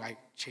week long, I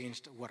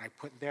changed what I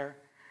put there,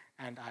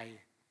 and I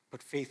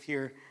put faith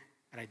here,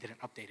 and I didn't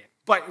update it.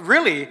 But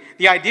really,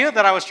 the idea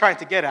that I was trying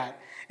to get at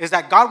is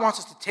that God wants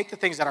us to take the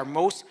things that are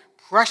most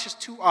precious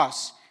to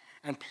us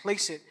and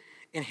place it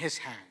in his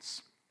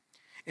hands.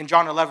 In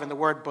John 11, the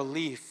word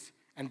belief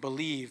and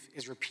believe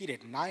is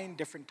repeated 9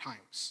 different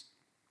times.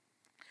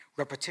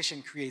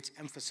 Repetition creates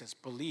emphasis.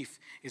 Belief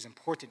is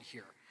important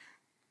here.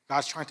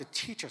 God's trying to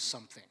teach us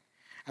something.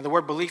 And the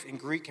word belief in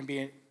Greek can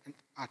be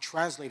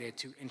translated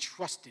to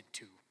entrusted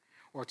to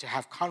or to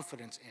have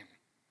confidence in.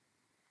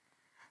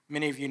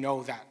 Many of you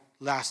know that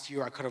last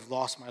year I could have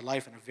lost my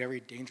life in a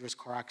very dangerous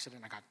car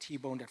accident. I got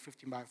T-boned at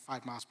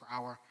 55 miles per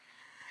hour.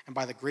 And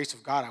by the grace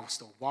of God, I was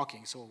still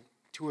walking. So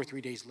 2 or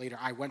 3 days later,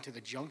 I went to the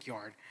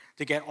junkyard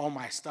to get all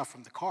my stuff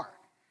from the car.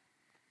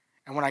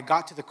 And when I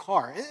got to the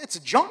car, it's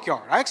a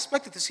junkyard. I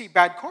expected to see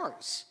bad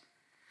cars.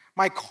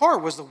 My car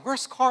was the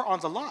worst car on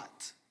the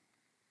lot.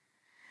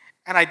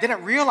 And I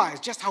didn't realize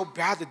just how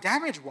bad the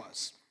damage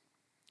was.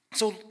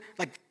 So,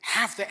 like,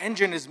 half the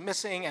engine is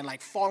missing and,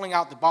 like, falling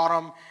out the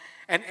bottom.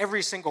 And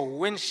every single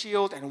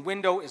windshield and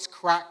window is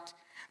cracked.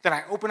 Then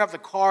I open up the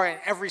car and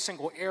every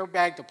single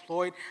airbag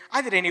deployed.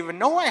 I didn't even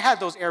know I had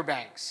those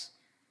airbags.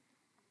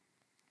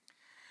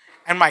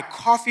 And my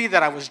coffee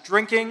that I was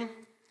drinking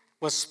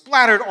was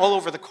splattered all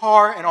over the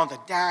car and on the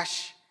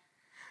dash.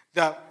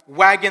 The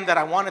wagon that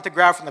I wanted to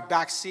grab from the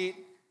back seat,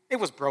 it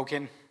was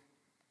broken.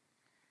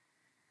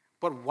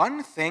 But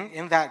one thing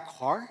in that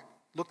car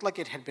looked like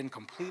it had been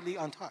completely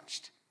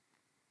untouched.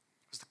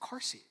 It was the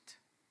car seat.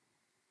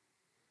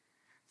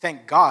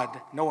 Thank God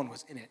no one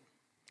was in it.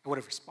 I would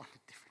have responded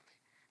differently.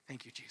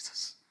 Thank you,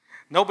 Jesus.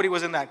 Nobody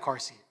was in that car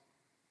seat.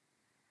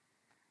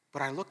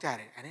 But I looked at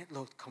it, and it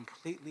looked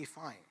completely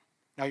fine.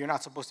 Now, you're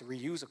not supposed to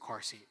reuse a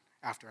car seat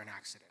after an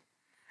accident.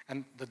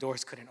 And the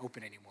doors couldn't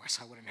open anymore,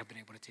 so I wouldn't have been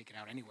able to take it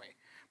out anyway.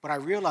 But I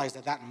realized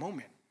at that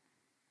moment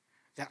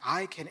that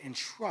I can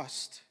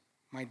entrust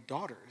my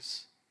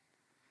daughters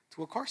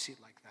to a car seat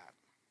like that.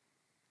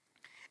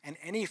 And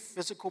any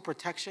physical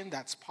protection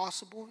that's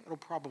possible, it'll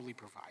probably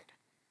provide.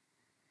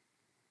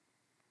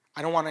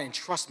 I don't want to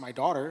entrust my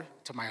daughter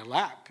to my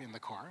lap in the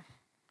car.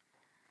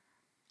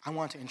 I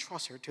want to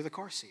entrust her to the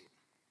car seat.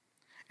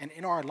 And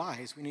in our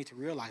lives, we need to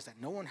realize that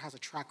no one has a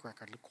track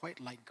record quite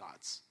like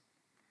God's.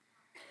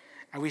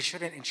 And we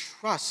shouldn't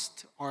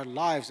entrust our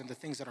lives and the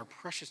things that are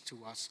precious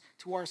to us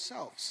to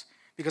ourselves,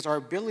 because our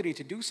ability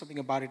to do something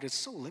about it is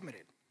so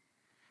limited.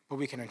 But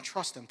we can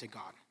entrust them to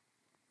God.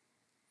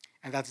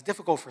 And that's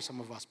difficult for some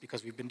of us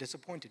because we've been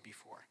disappointed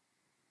before.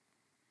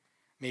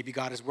 Maybe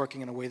God is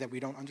working in a way that we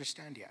don't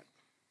understand yet.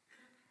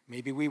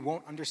 Maybe we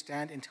won't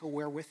understand until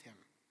we're with him.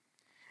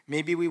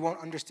 Maybe we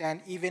won't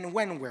understand even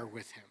when we're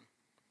with him.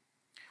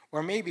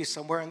 Or maybe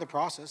somewhere in the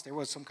process there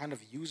was some kind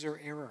of user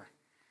error.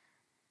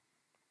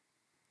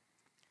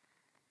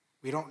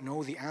 We don't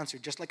know the answer,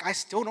 just like I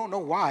still don't know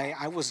why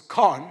I was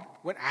gone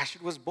when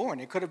Ashton was born.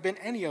 It could have been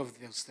any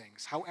of those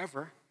things.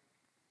 However,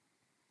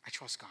 I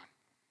trust God.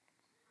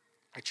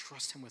 I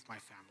trust him with my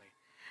family.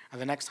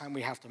 And the next time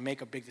we have to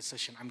make a big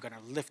decision, I'm going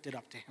to lift it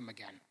up to him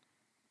again.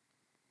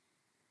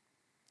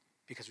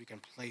 Because we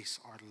can place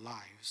our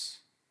lives,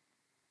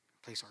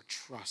 place our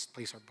trust,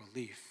 place our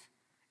belief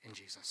in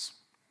Jesus.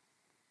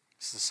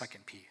 This is the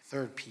second P.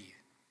 Third P.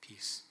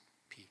 Peace.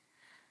 P.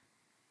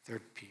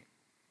 Third P.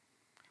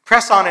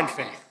 Press on in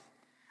faith.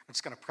 I'm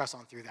just going to press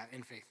on through that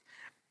in faith.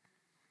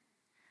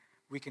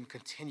 We can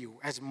continue.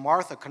 As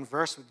Martha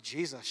conversed with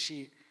Jesus,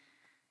 she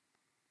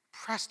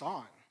pressed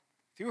on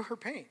through her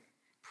pain,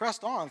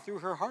 pressed on through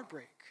her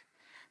heartbreak.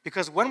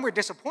 Because when we're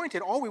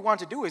disappointed, all we want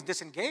to do is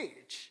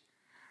disengage,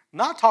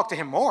 not talk to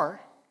him more.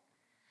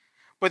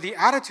 But the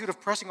attitude of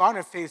pressing on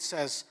in faith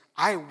says,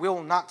 I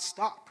will not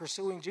stop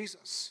pursuing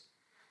Jesus.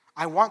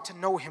 I want to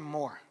know him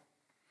more.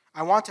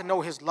 I want to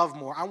know his love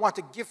more. I want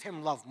to give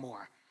him love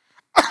more.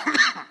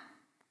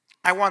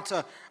 I want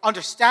to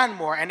understand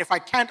more, and if I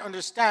can't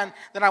understand,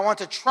 then I want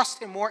to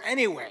trust him more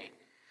anyway.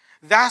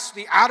 That's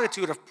the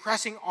attitude of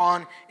pressing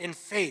on in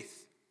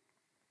faith.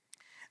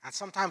 And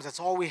sometimes that's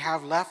all we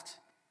have left,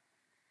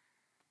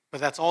 but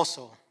that's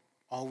also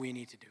all we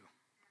need to do.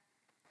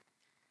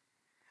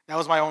 That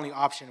was my only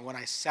option when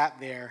I sat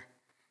there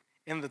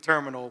in the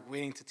terminal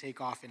waiting to take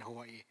off in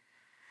Hawaii.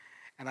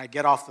 And I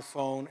get off the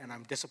phone, and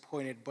I'm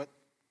disappointed, but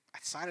I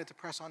decided to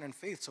press on in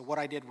faith. So what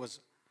I did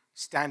was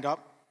stand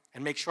up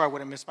and make sure I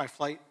wouldn't miss my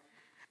flight.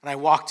 And I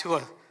walked to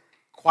a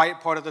quiet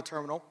part of the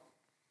terminal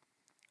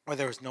where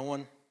there was no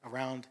one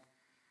around.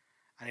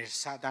 And I just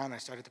sat down and I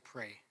started to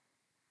pray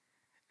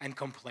and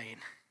complain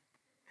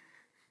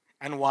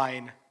and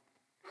whine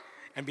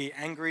and be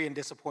angry and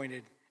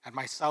disappointed at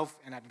myself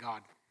and at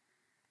God.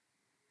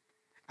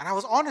 And I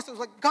was honest. I was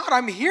like, God,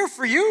 I'm here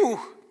for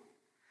you.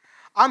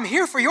 I'm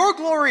here for your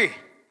glory.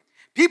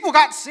 People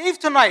got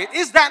saved tonight.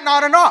 Is that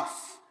not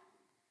enough?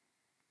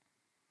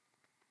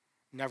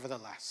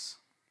 Nevertheless,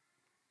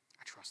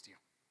 I trust you.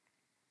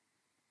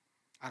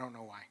 I don't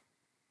know why.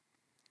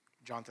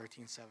 John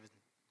 13:7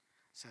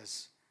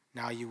 says,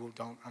 now you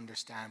don't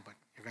understand, but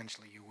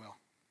eventually you will.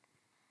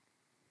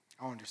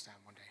 I'll understand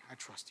one day. I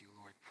trust you,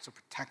 Lord. So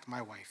protect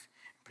my wife,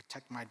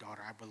 protect my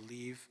daughter. I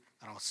believe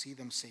that I'll see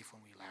them safe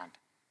when we land.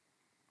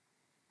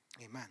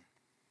 Amen.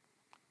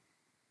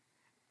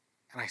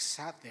 And I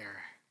sat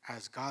there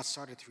as God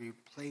started to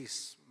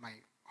replace my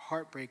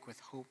heartbreak with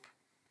hope,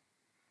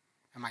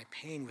 and my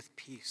pain with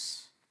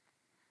peace,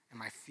 and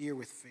my fear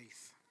with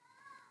faith.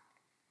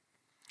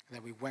 And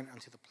then we went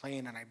onto the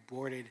plane, and I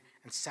boarded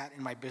and sat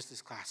in my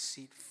business class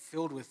seat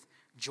filled with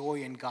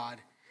joy in God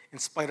in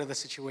spite of the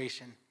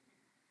situation.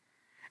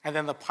 And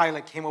then the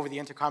pilot came over the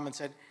intercom and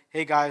said,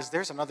 hey guys,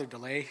 there's another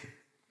delay.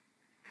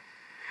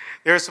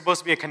 There's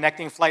supposed to be a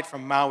connecting flight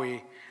from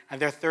Maui, and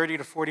they're 30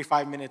 to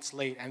 45 minutes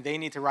late, and they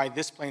need to ride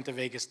this plane to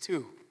Vegas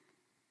too.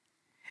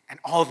 And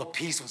all the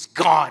peace was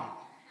gone.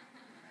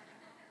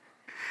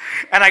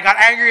 And I got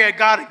angry at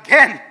God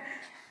again.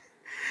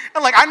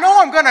 I'm like, I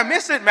know I'm going to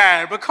miss it,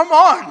 man, but come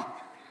on.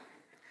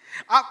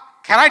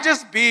 Can I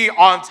just be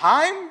on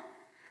time?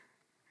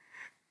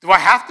 Do I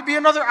have to be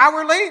another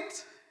hour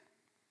late?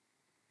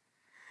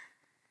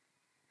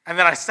 And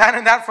then I sat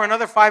in that for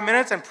another 5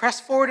 minutes and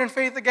pressed forward in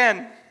faith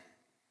again.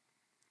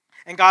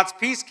 And God's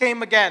peace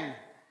came again.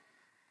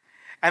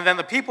 And then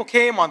the people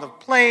came on the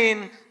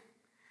plane,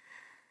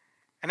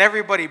 and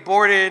everybody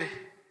boarded.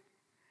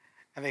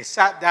 And they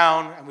sat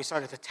down, and we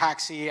started to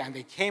taxi, and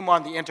they came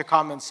on the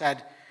intercom and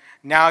said,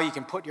 now you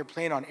can put your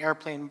phone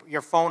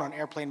on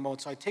airplane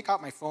mode. So I take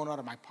out my phone out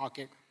of my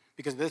pocket,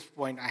 because at this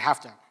point I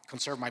have to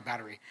conserve my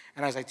battery.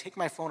 And as I take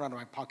my phone out of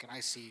my pocket,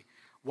 I see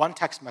one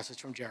text message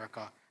from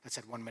Jericho that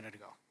said 1 minute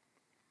ago.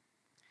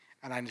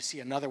 And I see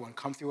another one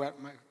come through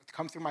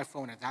my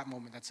phone at that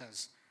moment that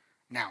says,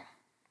 now.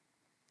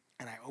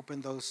 And I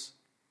opened those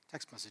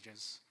text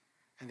messages,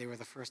 and they were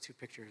the first 2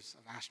 pictures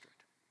of Astrid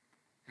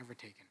ever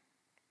taken.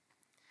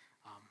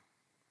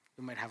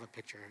 We might have a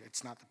picture.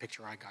 It's not the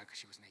picture I got because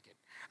she was naked.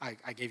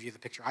 I gave you the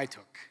picture I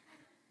took.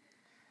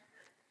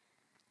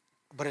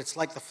 But it's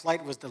like the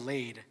flight was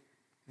delayed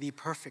the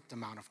perfect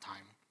amount of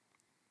time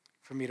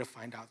for me to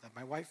find out that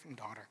my wife and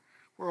daughter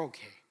were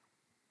okay.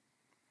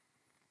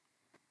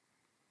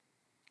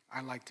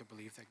 I like to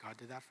believe that God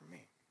did that for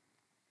me.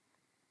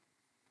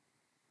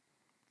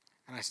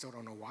 And I still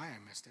don't know why I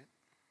missed it.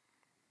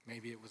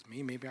 Maybe it was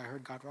me. Maybe I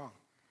heard God wrong.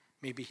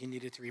 Maybe he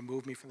needed to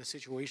remove me from the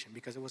situation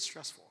because it was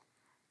stressful,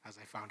 as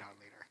I found out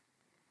later.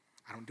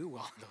 I don't do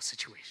well in those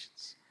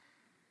situations.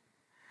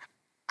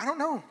 I don't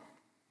know,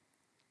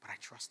 but I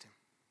trust him.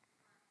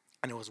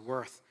 And it was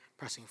worth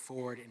pressing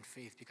forward in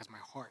faith because my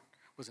heart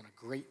was in a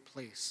great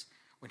place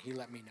when he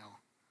let me know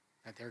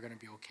that they're going to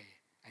be okay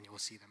and you will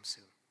see them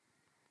soon.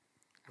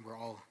 And we're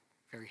all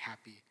very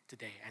happy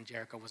today. And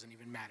Jericho wasn't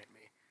even mad at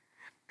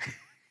me.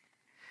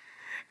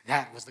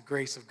 That was the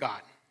grace of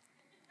God.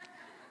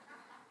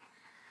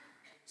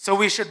 So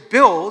we should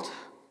build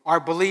our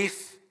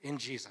belief in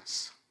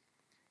Jesus.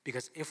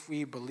 Because if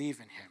we believe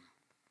in him,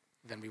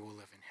 then we will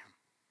live in him.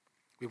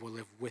 We will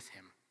live with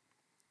him.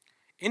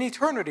 In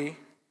eternity,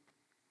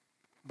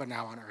 but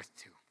now on earth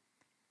too.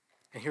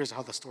 And here's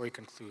how the story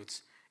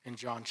concludes in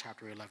John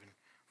chapter 11,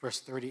 verse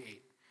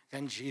 38.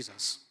 Then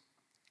Jesus,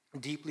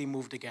 deeply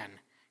moved again,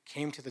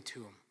 came to the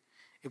tomb.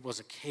 It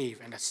was a cave,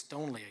 and a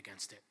stone lay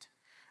against it.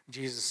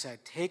 Jesus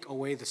said, "Take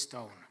away the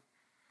stone."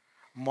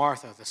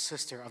 Martha, the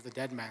sister of the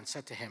dead man,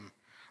 said to him,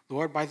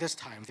 "Lord, by this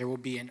time there will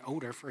be an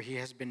odor, for he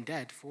has been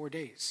dead 4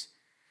 days."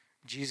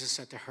 Jesus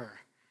said to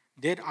her,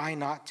 "Did I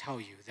not tell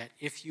you that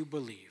if you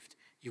believed,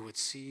 you would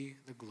see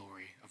the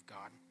glory of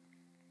God?"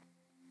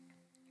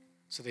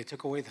 So they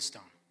took away the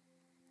stone.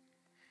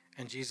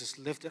 And Jesus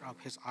lifted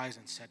up his eyes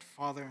and said,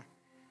 "Father,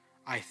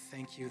 I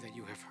thank you that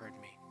you have heard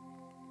me.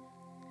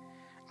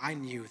 I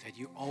knew that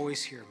you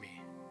always hear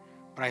me,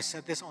 but I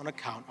said this on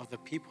account of the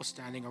people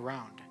standing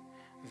around,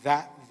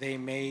 that they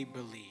may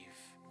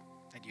believe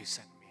that you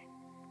sent me."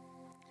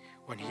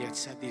 When he had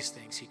said these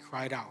things, he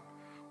cried out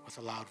with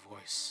a loud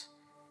voice,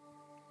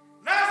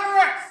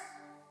 "Lazarus,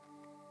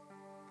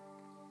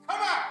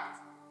 come out!"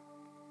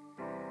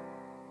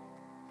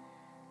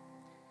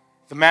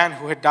 The man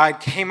who had died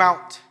came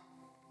out,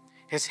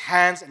 his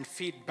hands and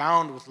feet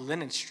bound with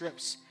linen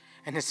strips,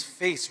 and his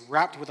face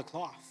wrapped with a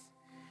cloth.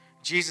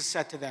 Jesus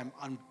said to them,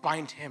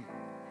 "Unbind him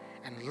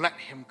and let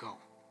him go."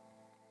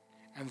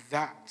 And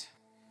that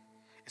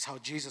is how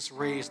Jesus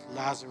raised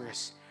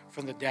Lazarus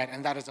from the dead.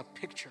 And that is a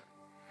picture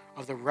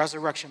of the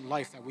resurrection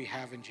life that we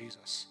have in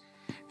Jesus.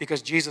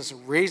 Because Jesus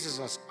raises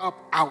us up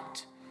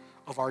out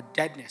of our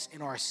deadness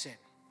in our sin.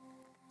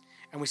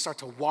 And we start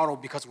to waddle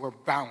because we're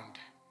bound.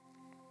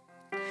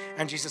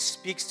 And Jesus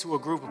speaks to a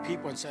group of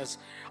people and says,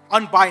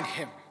 "Unbind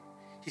him."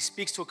 He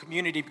speaks to a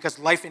community because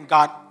life in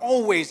God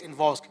always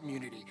involves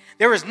community.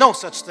 There is no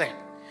such thing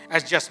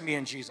as just me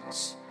and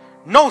Jesus.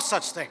 No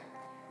such thing.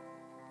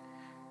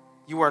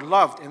 You are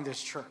loved in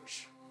this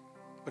church.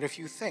 But if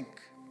you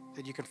think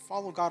that you can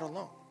follow God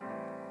alone,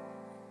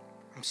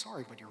 I'm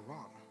sorry, but you're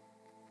wrong.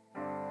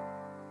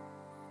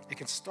 It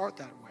can start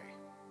that way,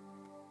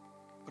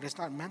 but it's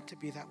not meant to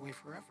be that way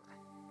forever.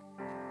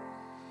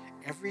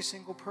 Every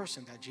single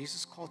person that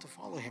Jesus called to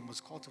follow him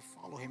was called to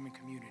follow him in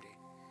community.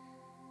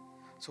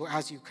 So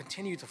as you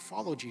continue to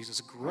follow Jesus,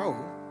 grow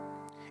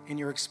in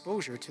your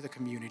exposure to the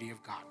community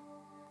of God.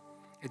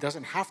 It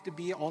doesn't have to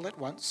be all at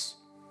once,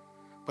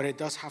 but it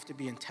does have to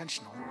be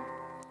intentional,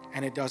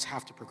 and it does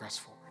have to progress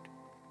forward.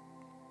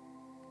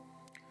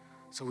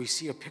 So we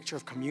see a picture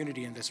of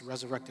community in this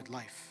resurrected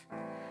life.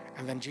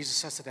 And then Jesus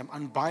says to them,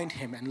 "Unbind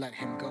him and let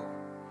him go."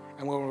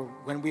 And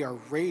when we are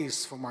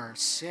raised from our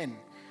sin,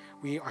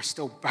 we are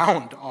still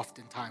bound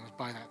oftentimes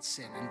by that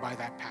sin and by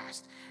that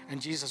past.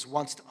 And Jesus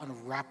wants to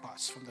unwrap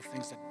us from the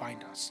things that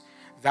bind us.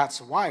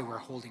 That's why we're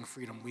holding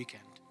Freedom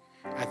Weekend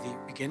at the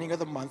beginning of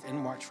the month in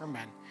March for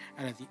men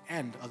and at the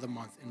end of the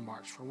month in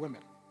March for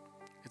women.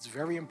 It's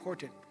very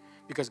important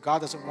because God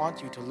doesn't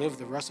want you to live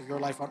the rest of your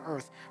life on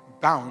earth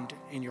bound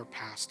in your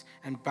past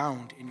and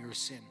bound in your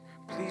sin.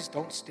 Please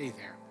don't stay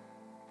there.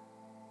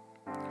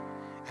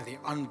 And they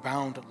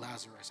unbound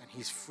Lazarus, and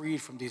he's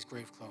freed from these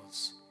grave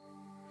clothes.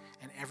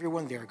 And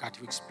everyone there got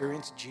to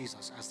experience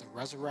Jesus as the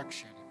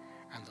resurrection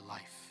and the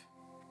life.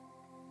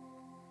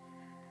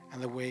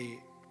 And the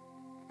way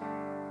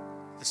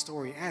the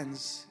story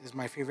ends is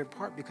my favorite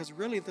part, because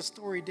really the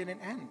story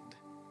didn't end.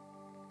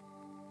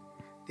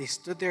 They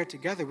stood there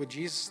together with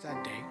Jesus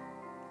that day,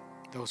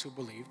 those who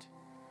believed,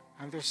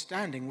 and they're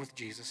standing with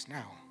Jesus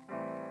now.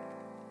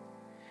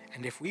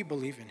 And if we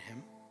believe in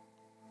him,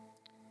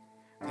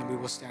 then we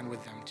will stand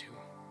with them too.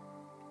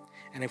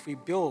 And if we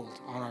build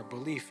on our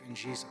belief in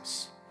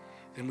Jesus,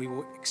 then we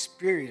will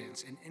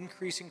experience in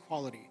increasing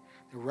quality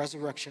the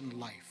resurrection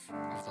life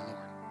of the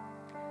Lord.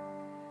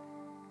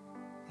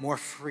 More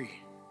free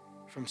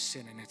from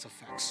sin and its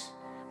effects,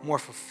 more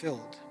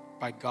fulfilled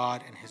by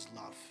God and his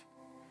love.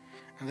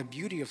 And the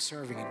beauty of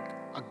serving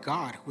a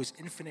God who is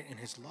infinite in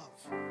his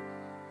love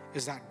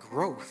is that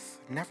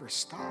growth never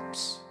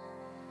stops.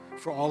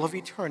 For all of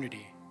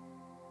eternity,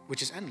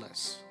 which is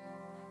endless,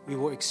 we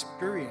will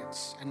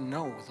experience and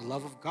know the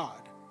love of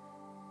God,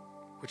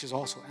 which is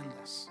also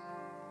endless.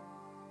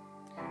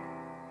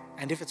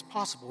 And if it's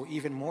possible,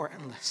 even more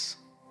endless,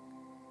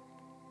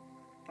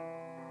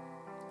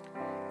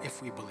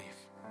 if we believe.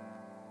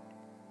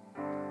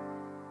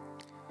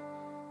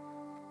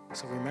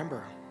 So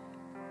remember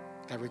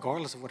that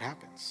regardless of what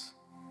happens,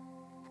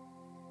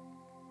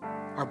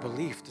 our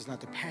belief does not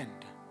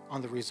depend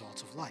on the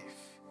results of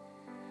life.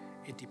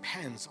 It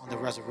depends on the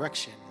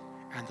resurrection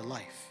and the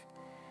life.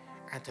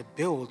 And to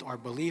build our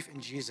belief in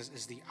Jesus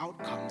is the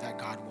outcome that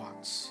God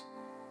wants.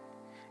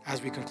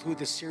 As we conclude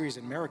this series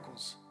in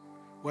miracles,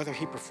 whether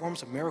he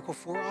performs a miracle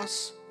for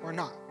us or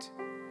not,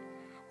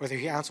 whether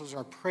he answers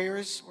our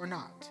prayers or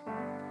not,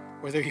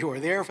 whether you are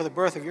there for the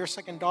birth of your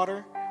second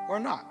daughter or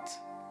not,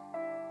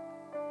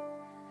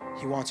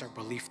 he wants our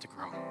belief to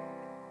grow.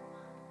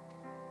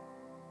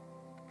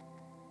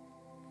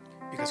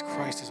 Because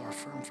Christ is our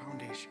firm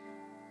foundation.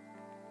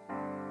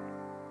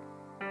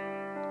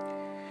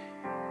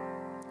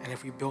 And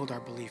if we build our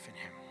belief in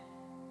him,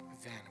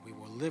 then we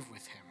will live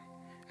with him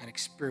and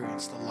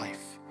experience the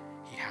life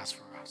he has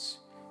for us.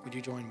 Would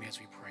you join me as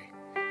we pray?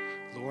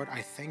 Lord,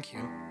 I thank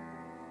you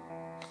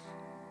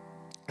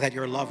that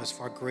your love is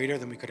far greater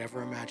than we could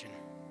ever imagine.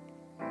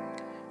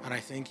 And I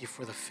thank you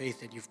for the faith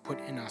that you've put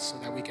in us so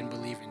that we can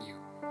believe in you.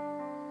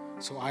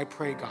 So I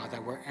pray, God,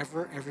 that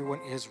wherever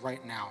everyone is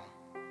right now,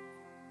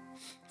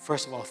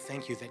 first of all,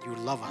 thank you that you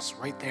love us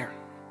right there.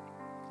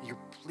 You're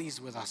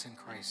pleased with us in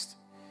Christ.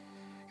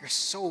 You're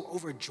so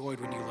overjoyed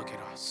when you look at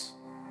us.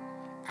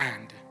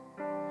 And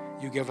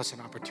you give us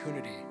an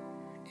opportunity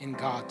in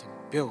God to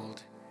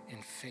build in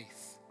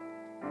faith.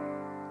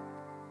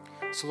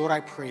 So Lord,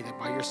 I pray that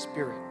by your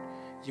Spirit,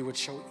 you would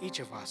show each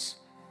of us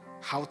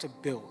how to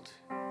build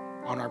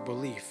on our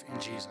belief in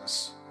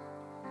Jesus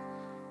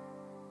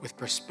with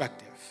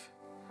perspective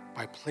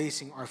by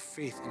placing our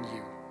faith in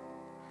you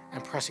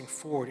and pressing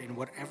forward in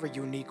whatever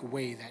unique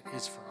way that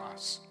is for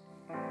us.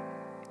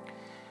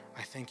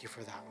 I thank you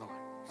for that, Lord.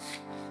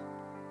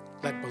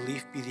 Let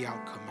belief be the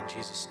outcome in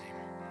Jesus' name.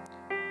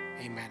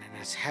 Amen.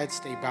 And as heads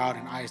stay bowed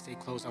and eyes stay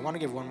closed, I want to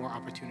give one more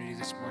opportunity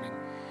this morning.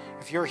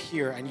 If you're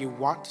here and you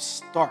want to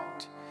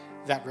start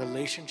that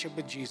relationship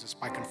with Jesus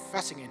by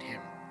confessing in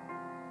him,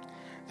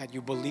 that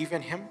you believe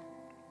in him,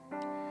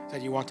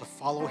 that you want to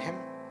follow him,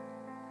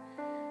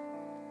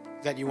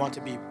 that you want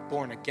to be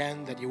born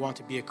again, that you want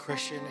to be a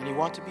Christian, and you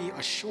want to be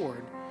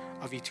assured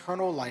of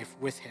eternal life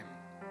with him.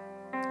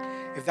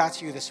 If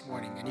that's you this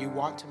morning and you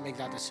want to make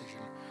that decision,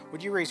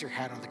 would you raise your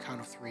hand on the count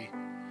of 3?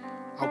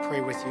 I'll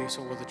pray with you,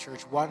 so will the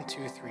church. 1,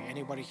 2, 3.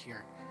 Anybody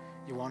here,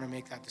 you want to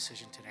make that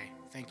decision today?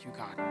 Thank you,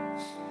 God.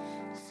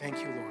 Thank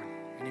you, Lord.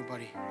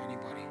 Anybody?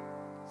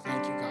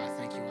 Thank you, God.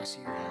 Thank you. I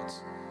see your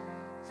hands.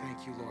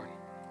 Thank you, Lord.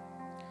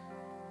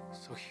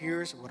 So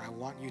here's what I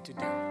want you to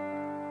do.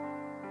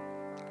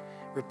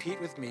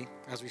 Repeat with me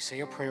as we say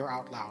a prayer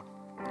out loud.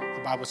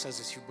 The Bible says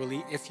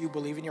if you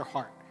believe in your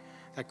heart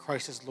that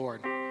Christ is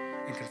Lord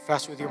and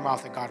confess with your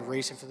mouth that God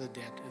raised him from the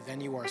dead, then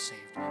you are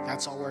saved.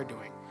 That's all we're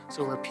doing.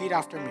 So repeat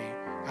after me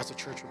as the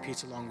church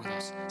repeats along with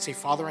us. Say,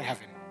 Father in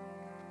heaven,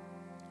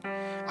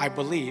 I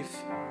believe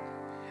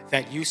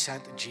that you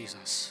sent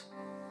Jesus,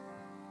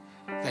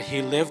 that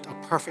he lived a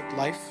perfect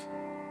life,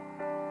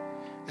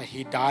 that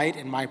he died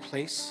in my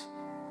place,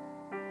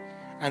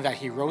 and that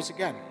he rose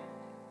again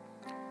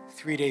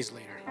 3 days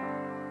later.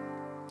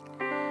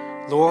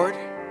 Lord,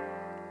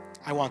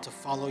 I want to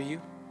follow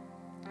you.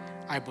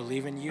 I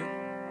believe in you.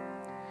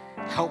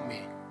 Help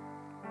me.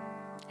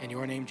 In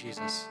your name,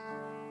 Jesus.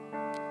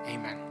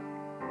 Amen.